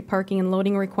 off-street parking and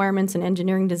loading requirements and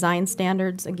engineering design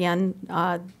standards. Again,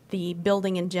 the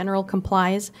building in general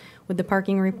complies with the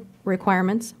parking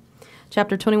requirements.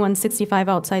 Chapter 2165,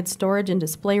 outside storage and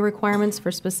display requirements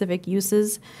for specific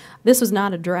uses. This was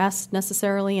not addressed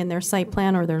necessarily in their site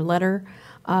plan or their letter,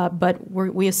 but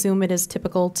we assume it is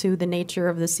typical to the nature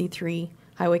of the C3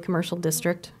 Highway Commercial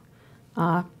District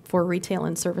for retail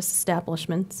and service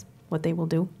establishments, what they will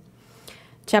do.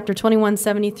 Chapter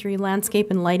 2173, landscape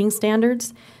and lighting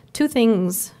standards. Two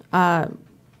things I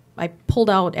pulled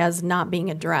out as not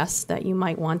being addressed that you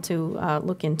might want to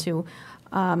look into.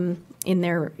 In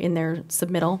their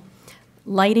submittal.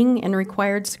 Lighting and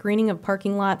required screening of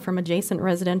parking lot from adjacent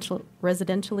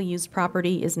residentially used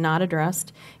property is not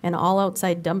addressed, and all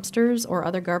outside dumpsters or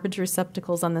other garbage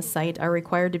receptacles on the site are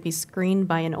required to be screened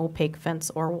by an opaque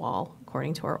fence or wall,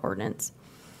 according to our ordinance.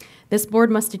 This board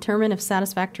must determine if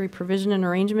satisfactory provision and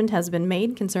arrangement has been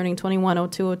made concerning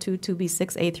 210202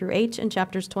 2B6A through H and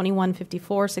chapters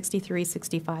 2154, 63,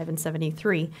 65, and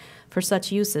 73 for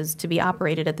such uses to be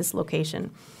operated at this location.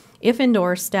 If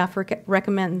endorsed, staff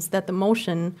recommends that the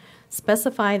motion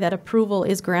specify that approval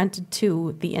is granted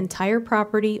to the entire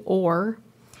property or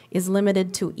is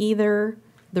limited to either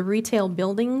the retail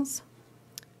buildings,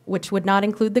 which would not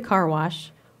include the car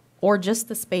wash, or just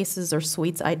the spaces or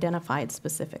suites identified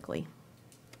specifically.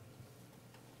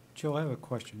 Jill, I have a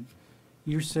question.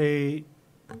 You say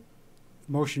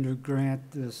motion to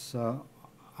grant this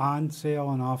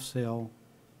on-sale and off-sale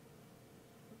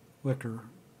liquor.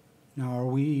 Now, are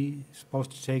we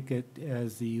supposed to take it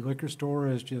as the liquor store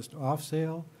is just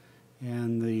off-sale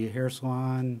and the hair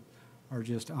salon are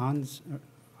just on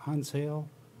sale?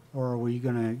 Or are we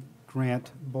going to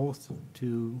grant both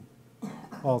to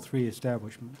all three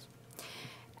establishments?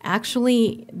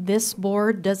 Actually, this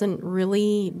board doesn't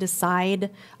really decide.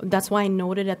 That's why I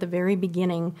noted at the very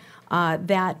beginning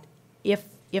that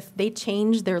if they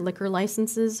change their liquor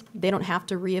licenses, they don't have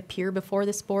to reappear before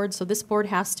this board. So this board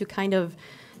has to kind of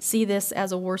see this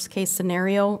as a worst-case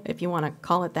scenario, if you want to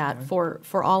call it that,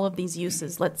 for all of these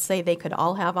uses. Let's say they could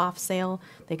all have off-sale,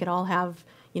 they could all have,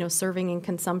 serving and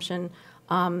consumption.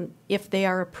 If they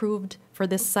are approved for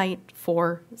this site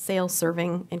for sale,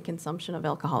 serving, and consumption of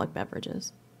alcoholic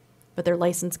beverages. But their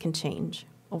license can change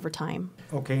over time.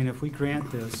 Okay, and if we grant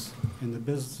this and the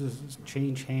businesses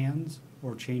change hands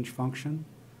or change function,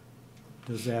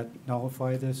 does that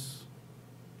nullify this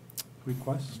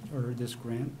request or this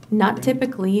grant? Not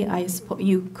typically. I suppose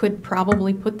you could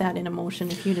probably put that in a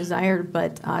motion if you desired,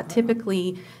 but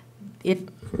typically it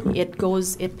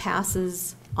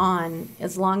passes on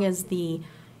as long as the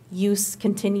use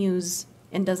continues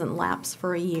and doesn't lapse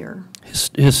for a year.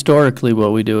 Historically,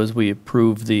 what we do is we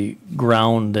approve the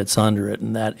ground that's under it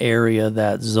and that area,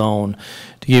 that zone.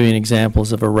 To give you an example,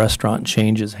 if a restaurant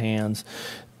changes hands,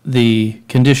 the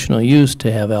conditional use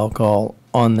to have alcohol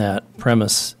on that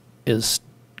premise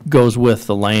goes with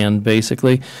the land,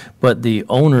 basically, but the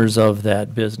owners of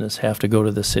that business have to go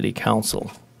to the city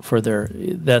council for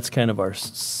that's kind of our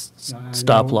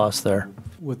stop loss there.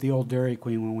 With the old Dairy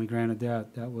Queen, when we granted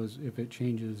that was if it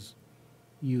changes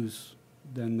use,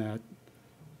 then that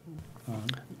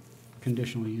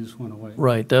conditional use went away.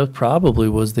 Right, that probably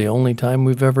was the only time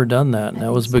we've ever done that, and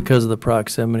that was because of the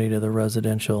proximity to the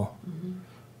residential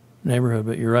neighborhood.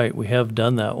 But you're right, we have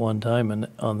done that one time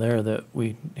on there that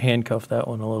we handcuffed that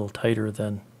one a little tighter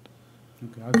than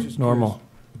normal.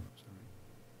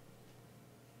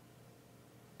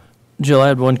 Jill, I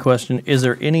had one question. Is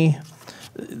there any,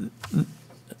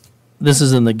 this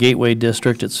is in the Gateway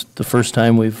District, it's the first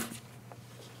time we've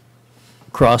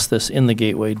crossed this in the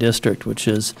Gateway District, which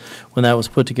is, when that was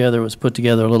put together, it was put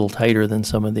together a little tighter than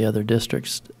some of the other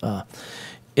districts. Are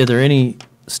there any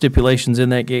stipulations in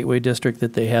that Gateway District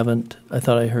that they haven't? I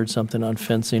thought I heard something on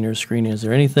fencing or screening. Is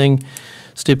there anything,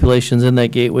 stipulations in that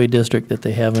Gateway District that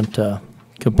they haven't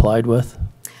complied with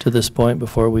to this point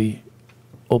before we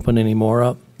open any more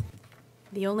up?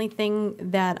 The only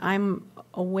thing that I'm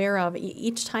aware of,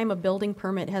 each time a building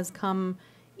permit has been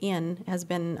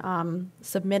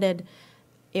submitted,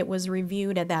 it was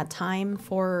reviewed at that time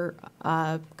for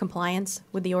compliance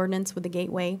with the ordinance with the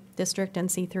Gateway District and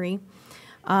C3.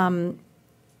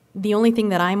 The only thing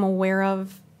that I'm aware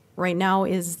of right now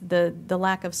is the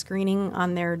lack of screening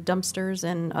on their dumpsters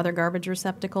and other garbage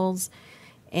receptacles,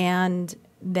 and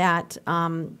that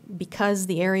because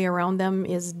the area around them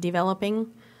is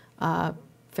developing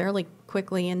fairly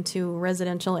quickly into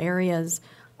residential areas,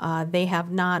 they have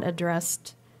not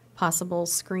addressed possible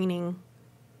screening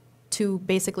to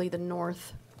basically the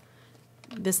north.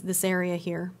 This area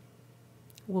here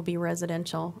will be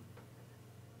residential.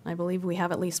 I believe we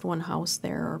have at least one house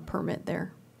there or permit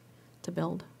there to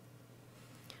build.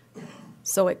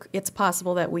 So it's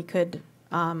possible that we could,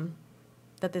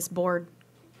 that this board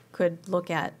could look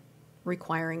at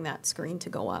requiring that screen to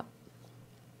go up.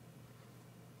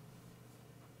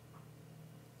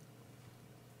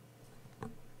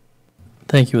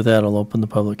 Thank you. With that, I'll open the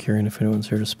public hearing if anyone's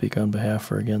here to speak on behalf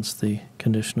or against the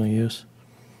conditional use.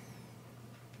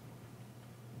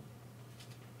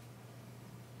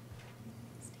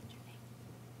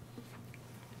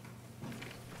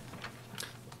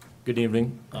 Good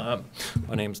evening. My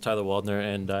name is Tyler Waldner,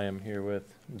 and I am here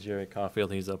with Jerry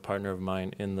Caulfield. He's a partner of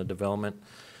mine in the development.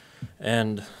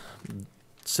 And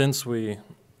since we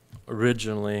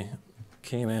originally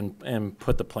came in and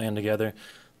put the plan together,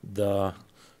 the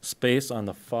space on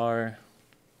the far,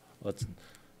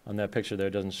 on that picture there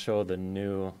doesn't show the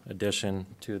new addition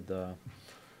to the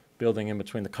building in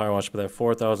between the car wash, but that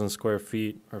 4,000 square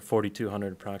feet, or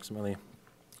 4,200 approximately,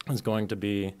 is going to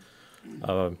be,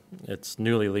 it's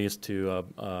newly leased to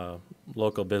a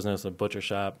local business, a butcher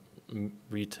shop,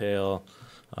 retail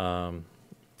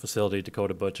facility,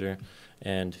 Dakota Butcher,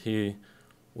 and he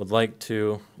would like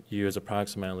to use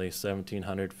approximately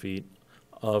 1,700 feet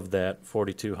of that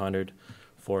 4,200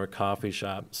 for a coffee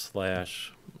shop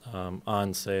slash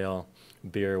on sale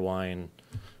beer wine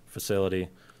facility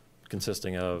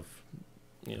consisting of,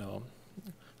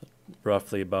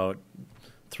 roughly about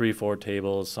 3-4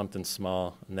 tables, something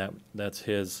small, and that's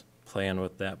his plan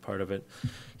with that part of it.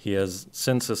 He has,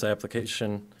 since this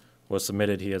application was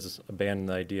submitted, he has abandoned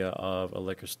the idea of a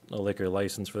liquor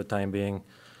license for the time being.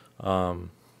 The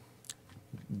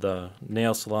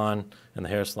nail salon and the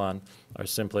hair salon are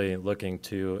simply looking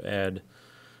to add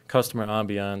customer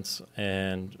ambiance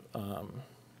and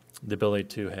the ability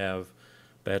to have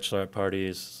bachelorette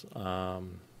parties,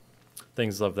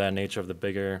 things of that nature, of the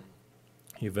bigger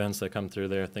events that come through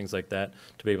there, things like that,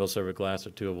 to be able to serve a glass or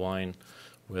two of wine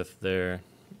with their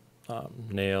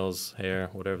nails, hair,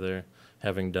 whatever they're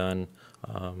having done.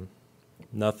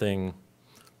 Nothing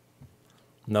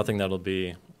that'll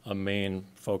be a main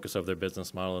focus of their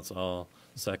business model. It's all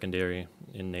secondary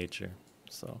in nature.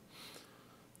 So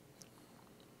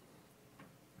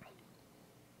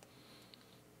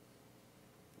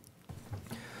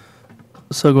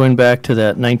going back to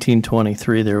that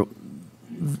 1923,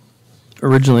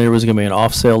 originally there was going to be an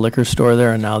off-sale liquor store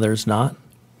there, and now there's not?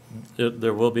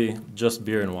 There will be just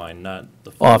beer and wine, not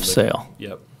the full Off-sale? liquor.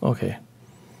 Yep. Okay.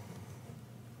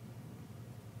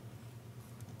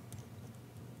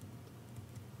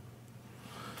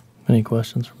 Any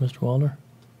questions for Mr. Waldner?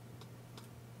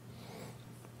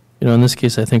 You know, in this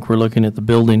case, I think we're looking at the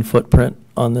building footprint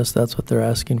on this. That's what they're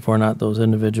asking for, not those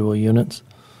individual units.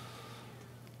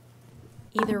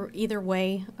 Either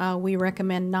way, we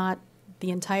recommend not the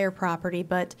entire property,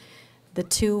 but the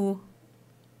two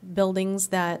buildings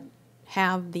that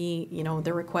have the,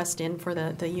 the request in for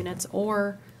the units,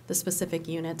 or the specific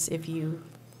units if you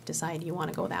decide you want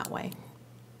to go that way.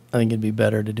 I think it'd be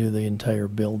better to do the entire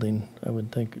building. I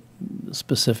would think the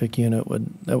specific unit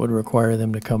would require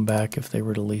them to come back if they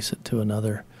were to lease it to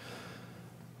another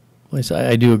place.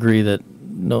 I do agree that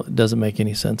it doesn't make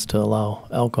any sense to allow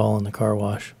alcohol in the car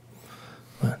wash.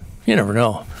 But you never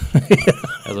know.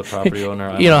 As a property owner,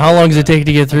 how long does it take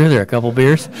to get through there? A couple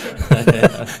beers?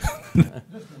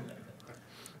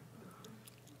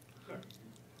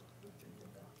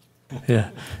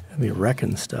 Yeah, be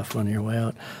wrecking stuff on your way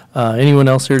out. Anyone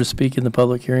else here to speak in the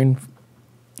public hearing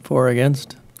for or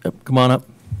against? Yep, come on up.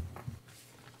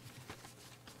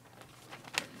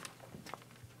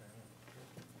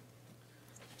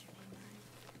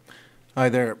 Hi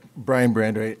there, Brian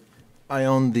Brandreit. I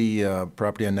own the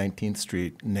property on 19th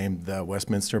Street named the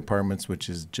Westminster Apartments, which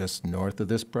is just north of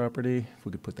this property. If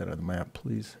we could put that on the map,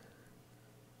 please.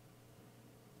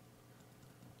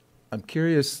 I'm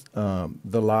curious, the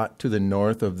lot to the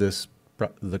north of this,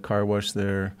 the car wash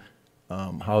there,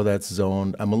 how that's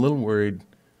zoned. I'm a little worried.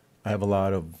 I have a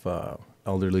lot of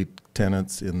elderly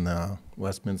tenants in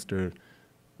Westminster.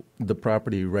 The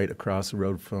property right across the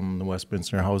road from the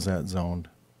Westminster, how's that zoned?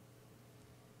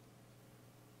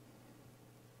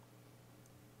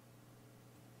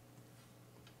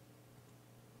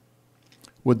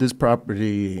 Would this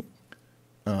property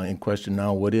in question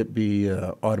now, would it be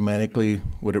automatically,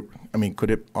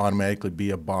 could it automatically be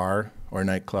a bar or a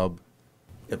nightclub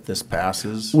if this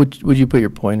passes? Would you put your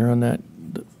pointer on that?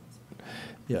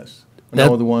 Yes.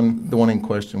 No, the one in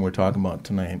question we're talking about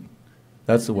tonight.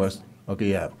 That's the west.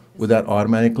 Okay, yeah. Would that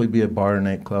automatically be a bar or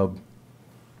nightclub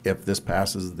if this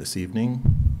passes this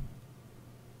evening?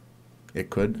 It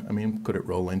could. Could it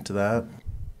roll into that?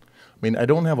 I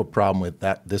don't have a problem with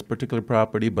this particular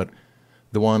property, but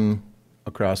the one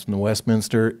across from the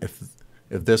Westminster, if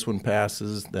this one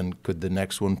passes, then could the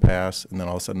next one pass, and then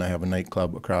all of a sudden I have a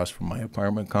nightclub across from my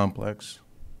apartment complex?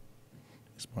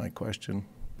 Is my question.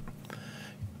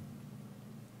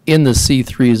 In the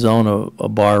C3 zone, a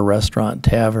bar, restaurant,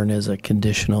 tavern is a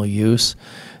conditional use.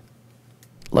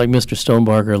 Like Mr.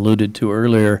 Stonebarger alluded to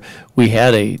earlier, we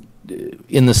had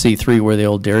in the C3 where the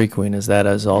old Dairy Queen is, that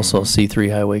is also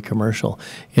C3 highway commercial.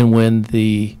 And when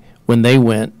they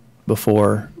went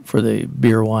before for the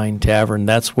beer, wine, tavern,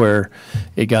 that's where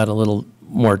it got a little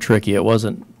more tricky. It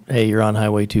wasn't, hey, you're on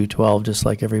Highway 212 just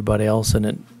like everybody else, and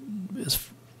it is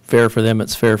fair for them,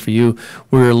 it's fair for you.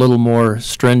 We were a little more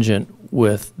stringent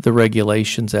with the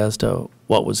regulations as to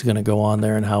what was going to go on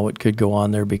there and how it could go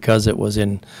on there because it was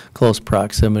in close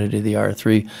proximity to the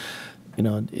R3.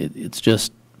 It's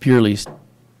just purely,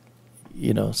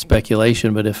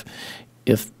 speculation, but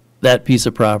if that piece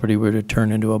of property were to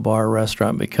turn into a bar or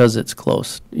restaurant because it's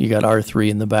close, you got R3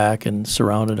 in the back and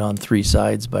surrounded on three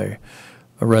sides by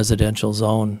a residential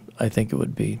zone, I think it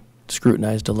would be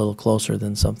scrutinized a little closer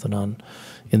than something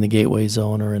in the Gateway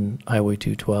zone or in Highway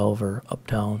 212 or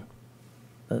uptown.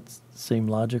 That seem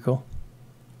logical?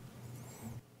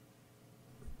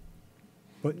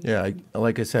 But yeah,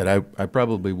 like I said, I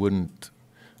probably wouldn't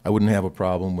have a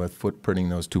problem with footprinting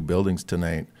those two buildings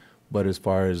tonight. But as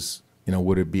far as,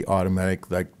 would it be automatic,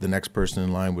 like the next person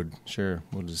in line would, sure,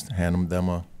 we'll just hand them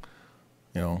a,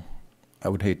 I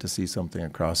would hate to see something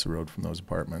across the road from those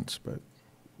apartments, but.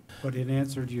 But in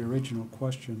answer to your original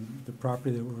question, the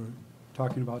property that we're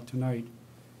talking about tonight,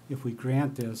 if we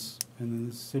grant this, and then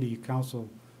the city council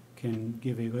can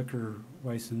give a liquor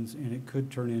license, and it could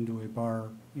turn into a bar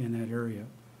in that area.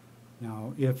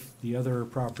 Now, if the other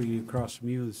property across from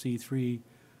you, the C3,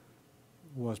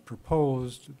 was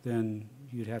proposed, then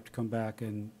you'd have to come back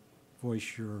and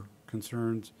voice your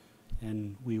concerns,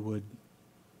 and we would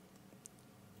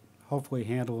hopefully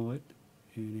handle it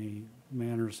in a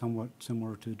manner somewhat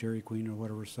similar to Dairy Queen or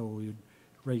whatever, so we would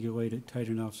regulate it tight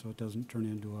enough so it doesn't turn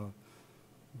into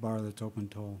a bar that's open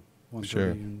till 1:30 Sure.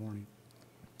 in the morning.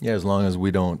 Yeah, as long as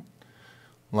we don't,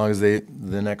 as long as the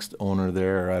next owner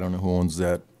there, I don't know who owns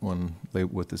that one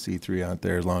with the C3 out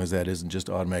there, as long as that isn't just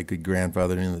automatically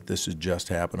grandfathered in, that this should just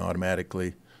happen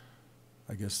automatically,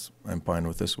 I guess I'm fine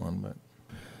with this one, but.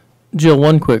 Jill,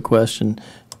 one quick question.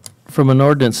 From an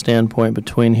ordinance standpoint,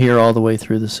 between here all the way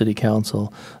through the city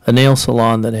council, a nail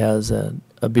salon that has a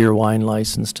beer wine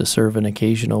license to serve an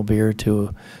occasional beer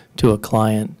to a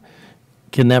client,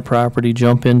 can that property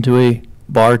jump into a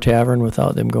bar tavern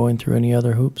without them going through any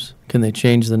other hoops? Can they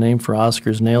change the name for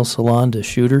Oscar's Nail Salon to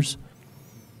Shooters?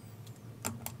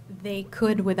 They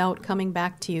could without coming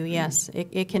back to you, yes.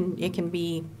 It can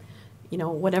be, you know,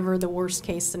 whatever the worst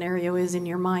case scenario is in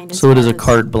your mind. So it is a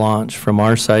carte blanche from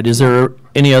our side. Is there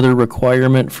any other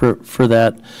requirement for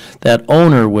that? That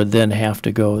owner would then have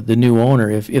to go, the new owner,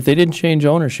 if they didn't change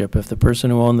ownership, if the person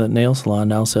who owned the nail salon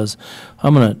now says,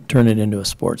 I'm going to turn it into a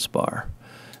sports bar,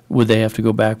 would they have to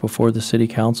go back before the city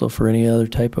council for any other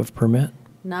type of permit?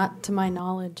 Not to my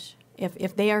knowledge.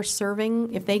 If they are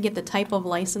serving, if they get the type of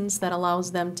license that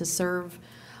allows them to serve,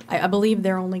 I believe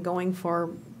they're only going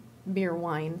for beer,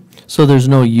 wine. So there's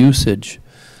no usage,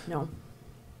 No.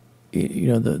 you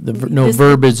know, no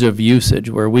verbiage of usage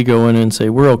where we go in and say,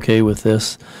 we're okay with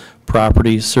this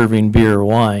property serving beer or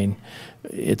wine.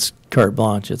 It's carte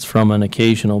blanche. It's from an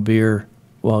occasional beer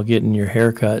while getting your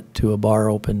hair cut to a bar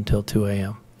open until 2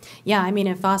 a.m. Yeah, I mean,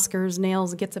 if Oscar's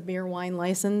Nails gets a beer wine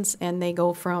license and they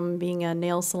go from being a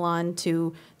nail salon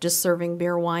to just serving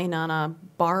beer wine on a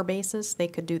bar basis, they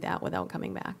could do that without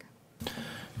coming back.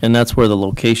 And that's where the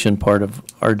location part of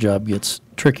our job gets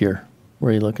trickier,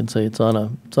 where you look and say it's on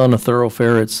a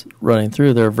thoroughfare, it's running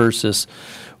through there, versus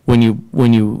when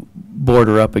you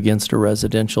border up against a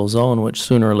residential zone, which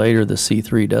sooner or later the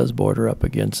C3 does border up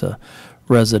against a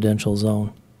residential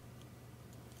zone.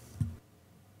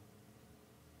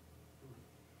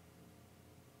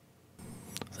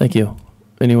 Thank you.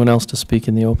 Anyone else to speak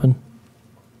in the open?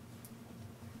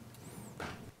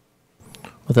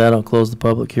 With that, I'll close the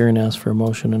public hearing and ask for a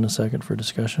motion and a second for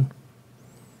discussion.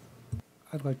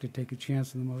 I'd like to take a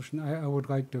chance in the motion. I would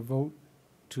like to vote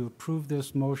to approve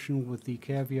this motion with the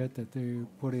caveat that they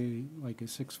put a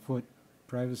 6-foot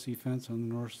privacy fence on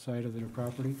the north side of their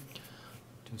property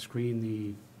to screen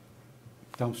the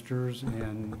dumpsters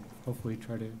and hopefully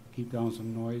try to keep down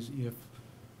some noise if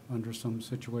under some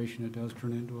situation it does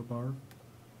turn into a bar.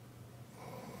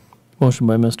 Motion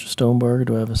by Mr. Stonebarger.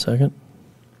 Do I have a second?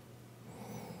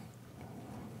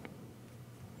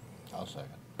 I'll second.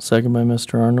 Second by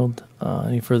Mr. Arnold.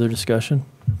 Any further discussion?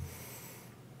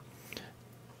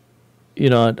 You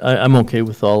know, I'm okay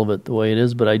with all of it the way it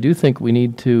is, but I do think we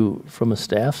need to, from a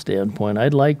staff standpoint,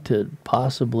 I'd like to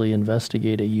possibly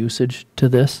investigate a usage to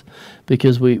this,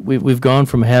 because we've gone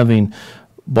from having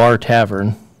bar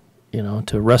tavern, you know,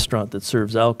 to a restaurant that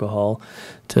serves alcohol,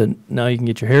 to now you can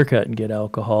get your hair cut and get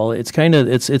alcohol. It's kind of,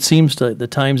 it seems to, the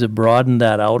times have broadened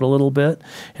that out a little bit.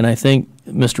 And I think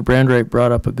Mr. Brandreit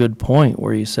brought up a good point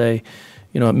where you say,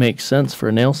 you know, it makes sense for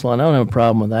a nail salon. I don't have a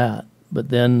problem with that. But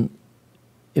then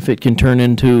if it can turn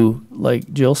into,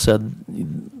 like Jill said,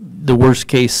 the worst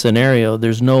case scenario,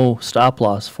 there's no stop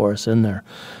loss for us in there.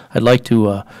 I'd like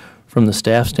to, from the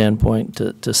staff standpoint,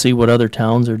 to see what other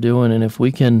towns are doing, and if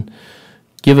we can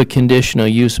give a conditional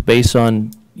use based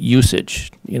on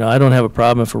usage. You know, I don't have a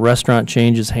problem if a restaurant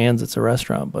changes hands, it's a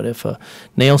restaurant. But if a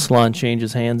nail salon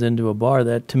changes hands into a bar,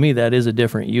 that, to me, that is a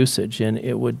different usage, and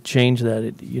it would change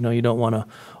that. You know, you don't want to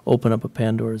open up a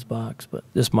Pandora's box, but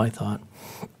just my thought.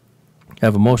 I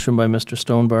have a motion by Mr.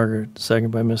 Stonebarger, second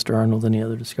by Mr. Arnold. Any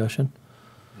other discussion?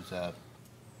 Is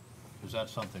that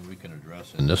something we can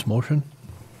address in this motion?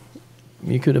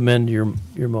 You could amend your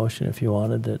motion if you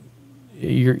wanted that.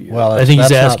 Well, I think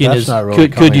he's asking that's is, not really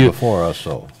could coming you before us,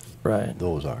 so right?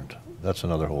 Those aren't. That's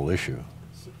another whole issue.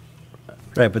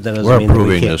 Right, but that doesn't We're mean that we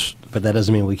approving can't. this. But that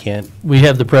doesn't mean we can't. We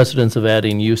have the precedence of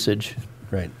adding usage.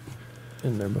 Right.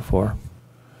 In there before.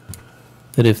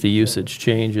 That if the usage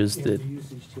changes, that.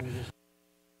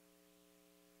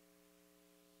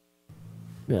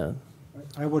 Yeah.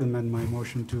 I would amend my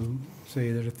motion to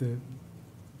say that if the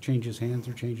changes hands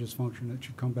or changes function, it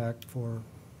should come back for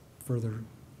further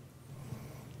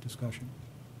discussion.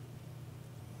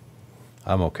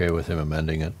 I'm okay with him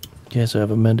amending it. Okay, so I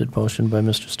have amended motion by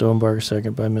Mr. Stonebarger,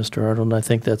 second by Mr. Arnold, and I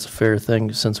think that's a fair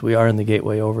thing since we are in the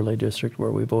Gateway Overlay District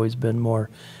where we've always been more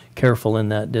careful in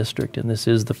that district, and this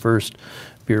is the first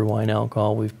beer, wine,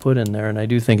 alcohol we've put in there, and I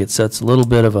do think it sets a little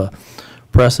bit of a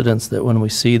precedence that when we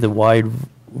see the wide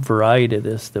variety of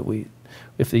this, that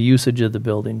if the usage of the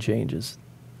building changes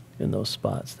in those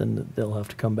spots, then they'll have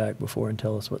to come back before and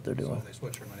tell us what they're doing. So they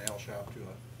switch from an ale shop to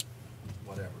a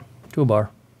whatever. To a bar,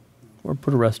 or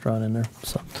put a restaurant in there,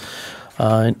 so.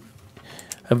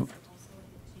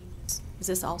 Is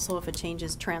this also if it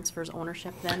changes, transfers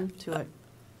ownership then to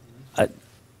I-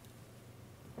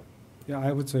 Yeah,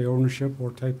 I would say ownership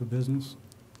or type of business.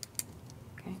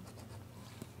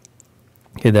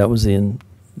 Okay, that was the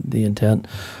intent.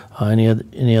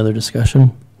 Any other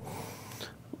discussion?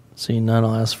 Seeing none,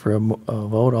 I'll ask for a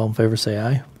vote. All in favor, say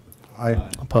aye. Aye.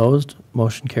 Opposed?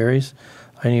 Motion carries.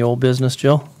 Any old business,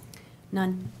 Jill?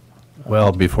 none?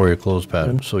 Well, before you close,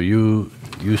 Pat, so you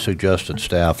suggested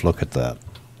staff look at that.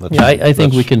 Let's- Yeah, I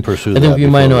think we let's can, pursue I think that we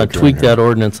might before want to adjourn tweak here. that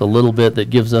ordinance a little bit that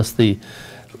gives us the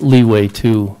leeway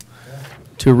to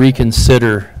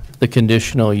reconsider the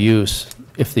conditional use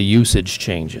if the usage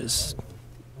changes.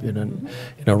 You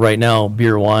know, right now,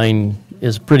 beer, wine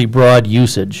is pretty broad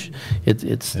usage.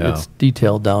 It's Yeah.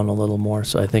 detailed down a little more,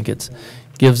 so I think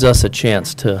gives us a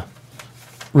chance to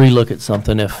relook at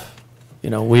something if,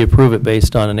 we approve it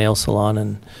based on an ale salon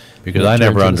and. Because I it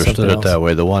turns never into something understood it that else.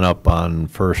 way. The one up on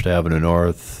First Avenue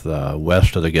North,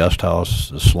 west of the guest house,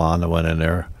 the salon that went in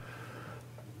there,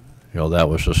 that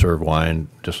was to serve wine,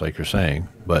 just like you're saying.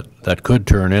 But that could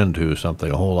turn into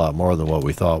something a whole lot more than what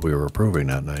we thought we were approving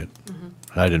that night.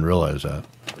 I didn't realize that.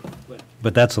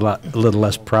 But that's a little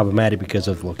less problematic because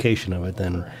of the location of it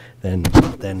than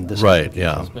this. Right,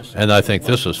 yeah. And I think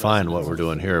this is fine, what we're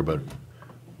doing here, but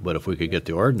if we could get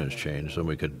the ordinance changed, then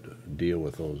we could deal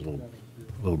with those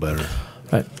a little better.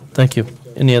 Right, thank you.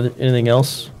 Anything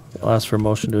else? I'll ask for a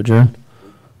motion to adjourn.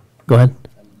 Go ahead.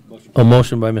 A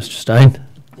motion by Mr. Stein.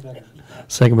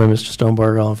 Second by Mr.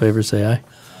 Stonebarger. All in favor, say aye.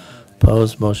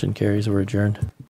 Opposed, motion carries. We're adjourned.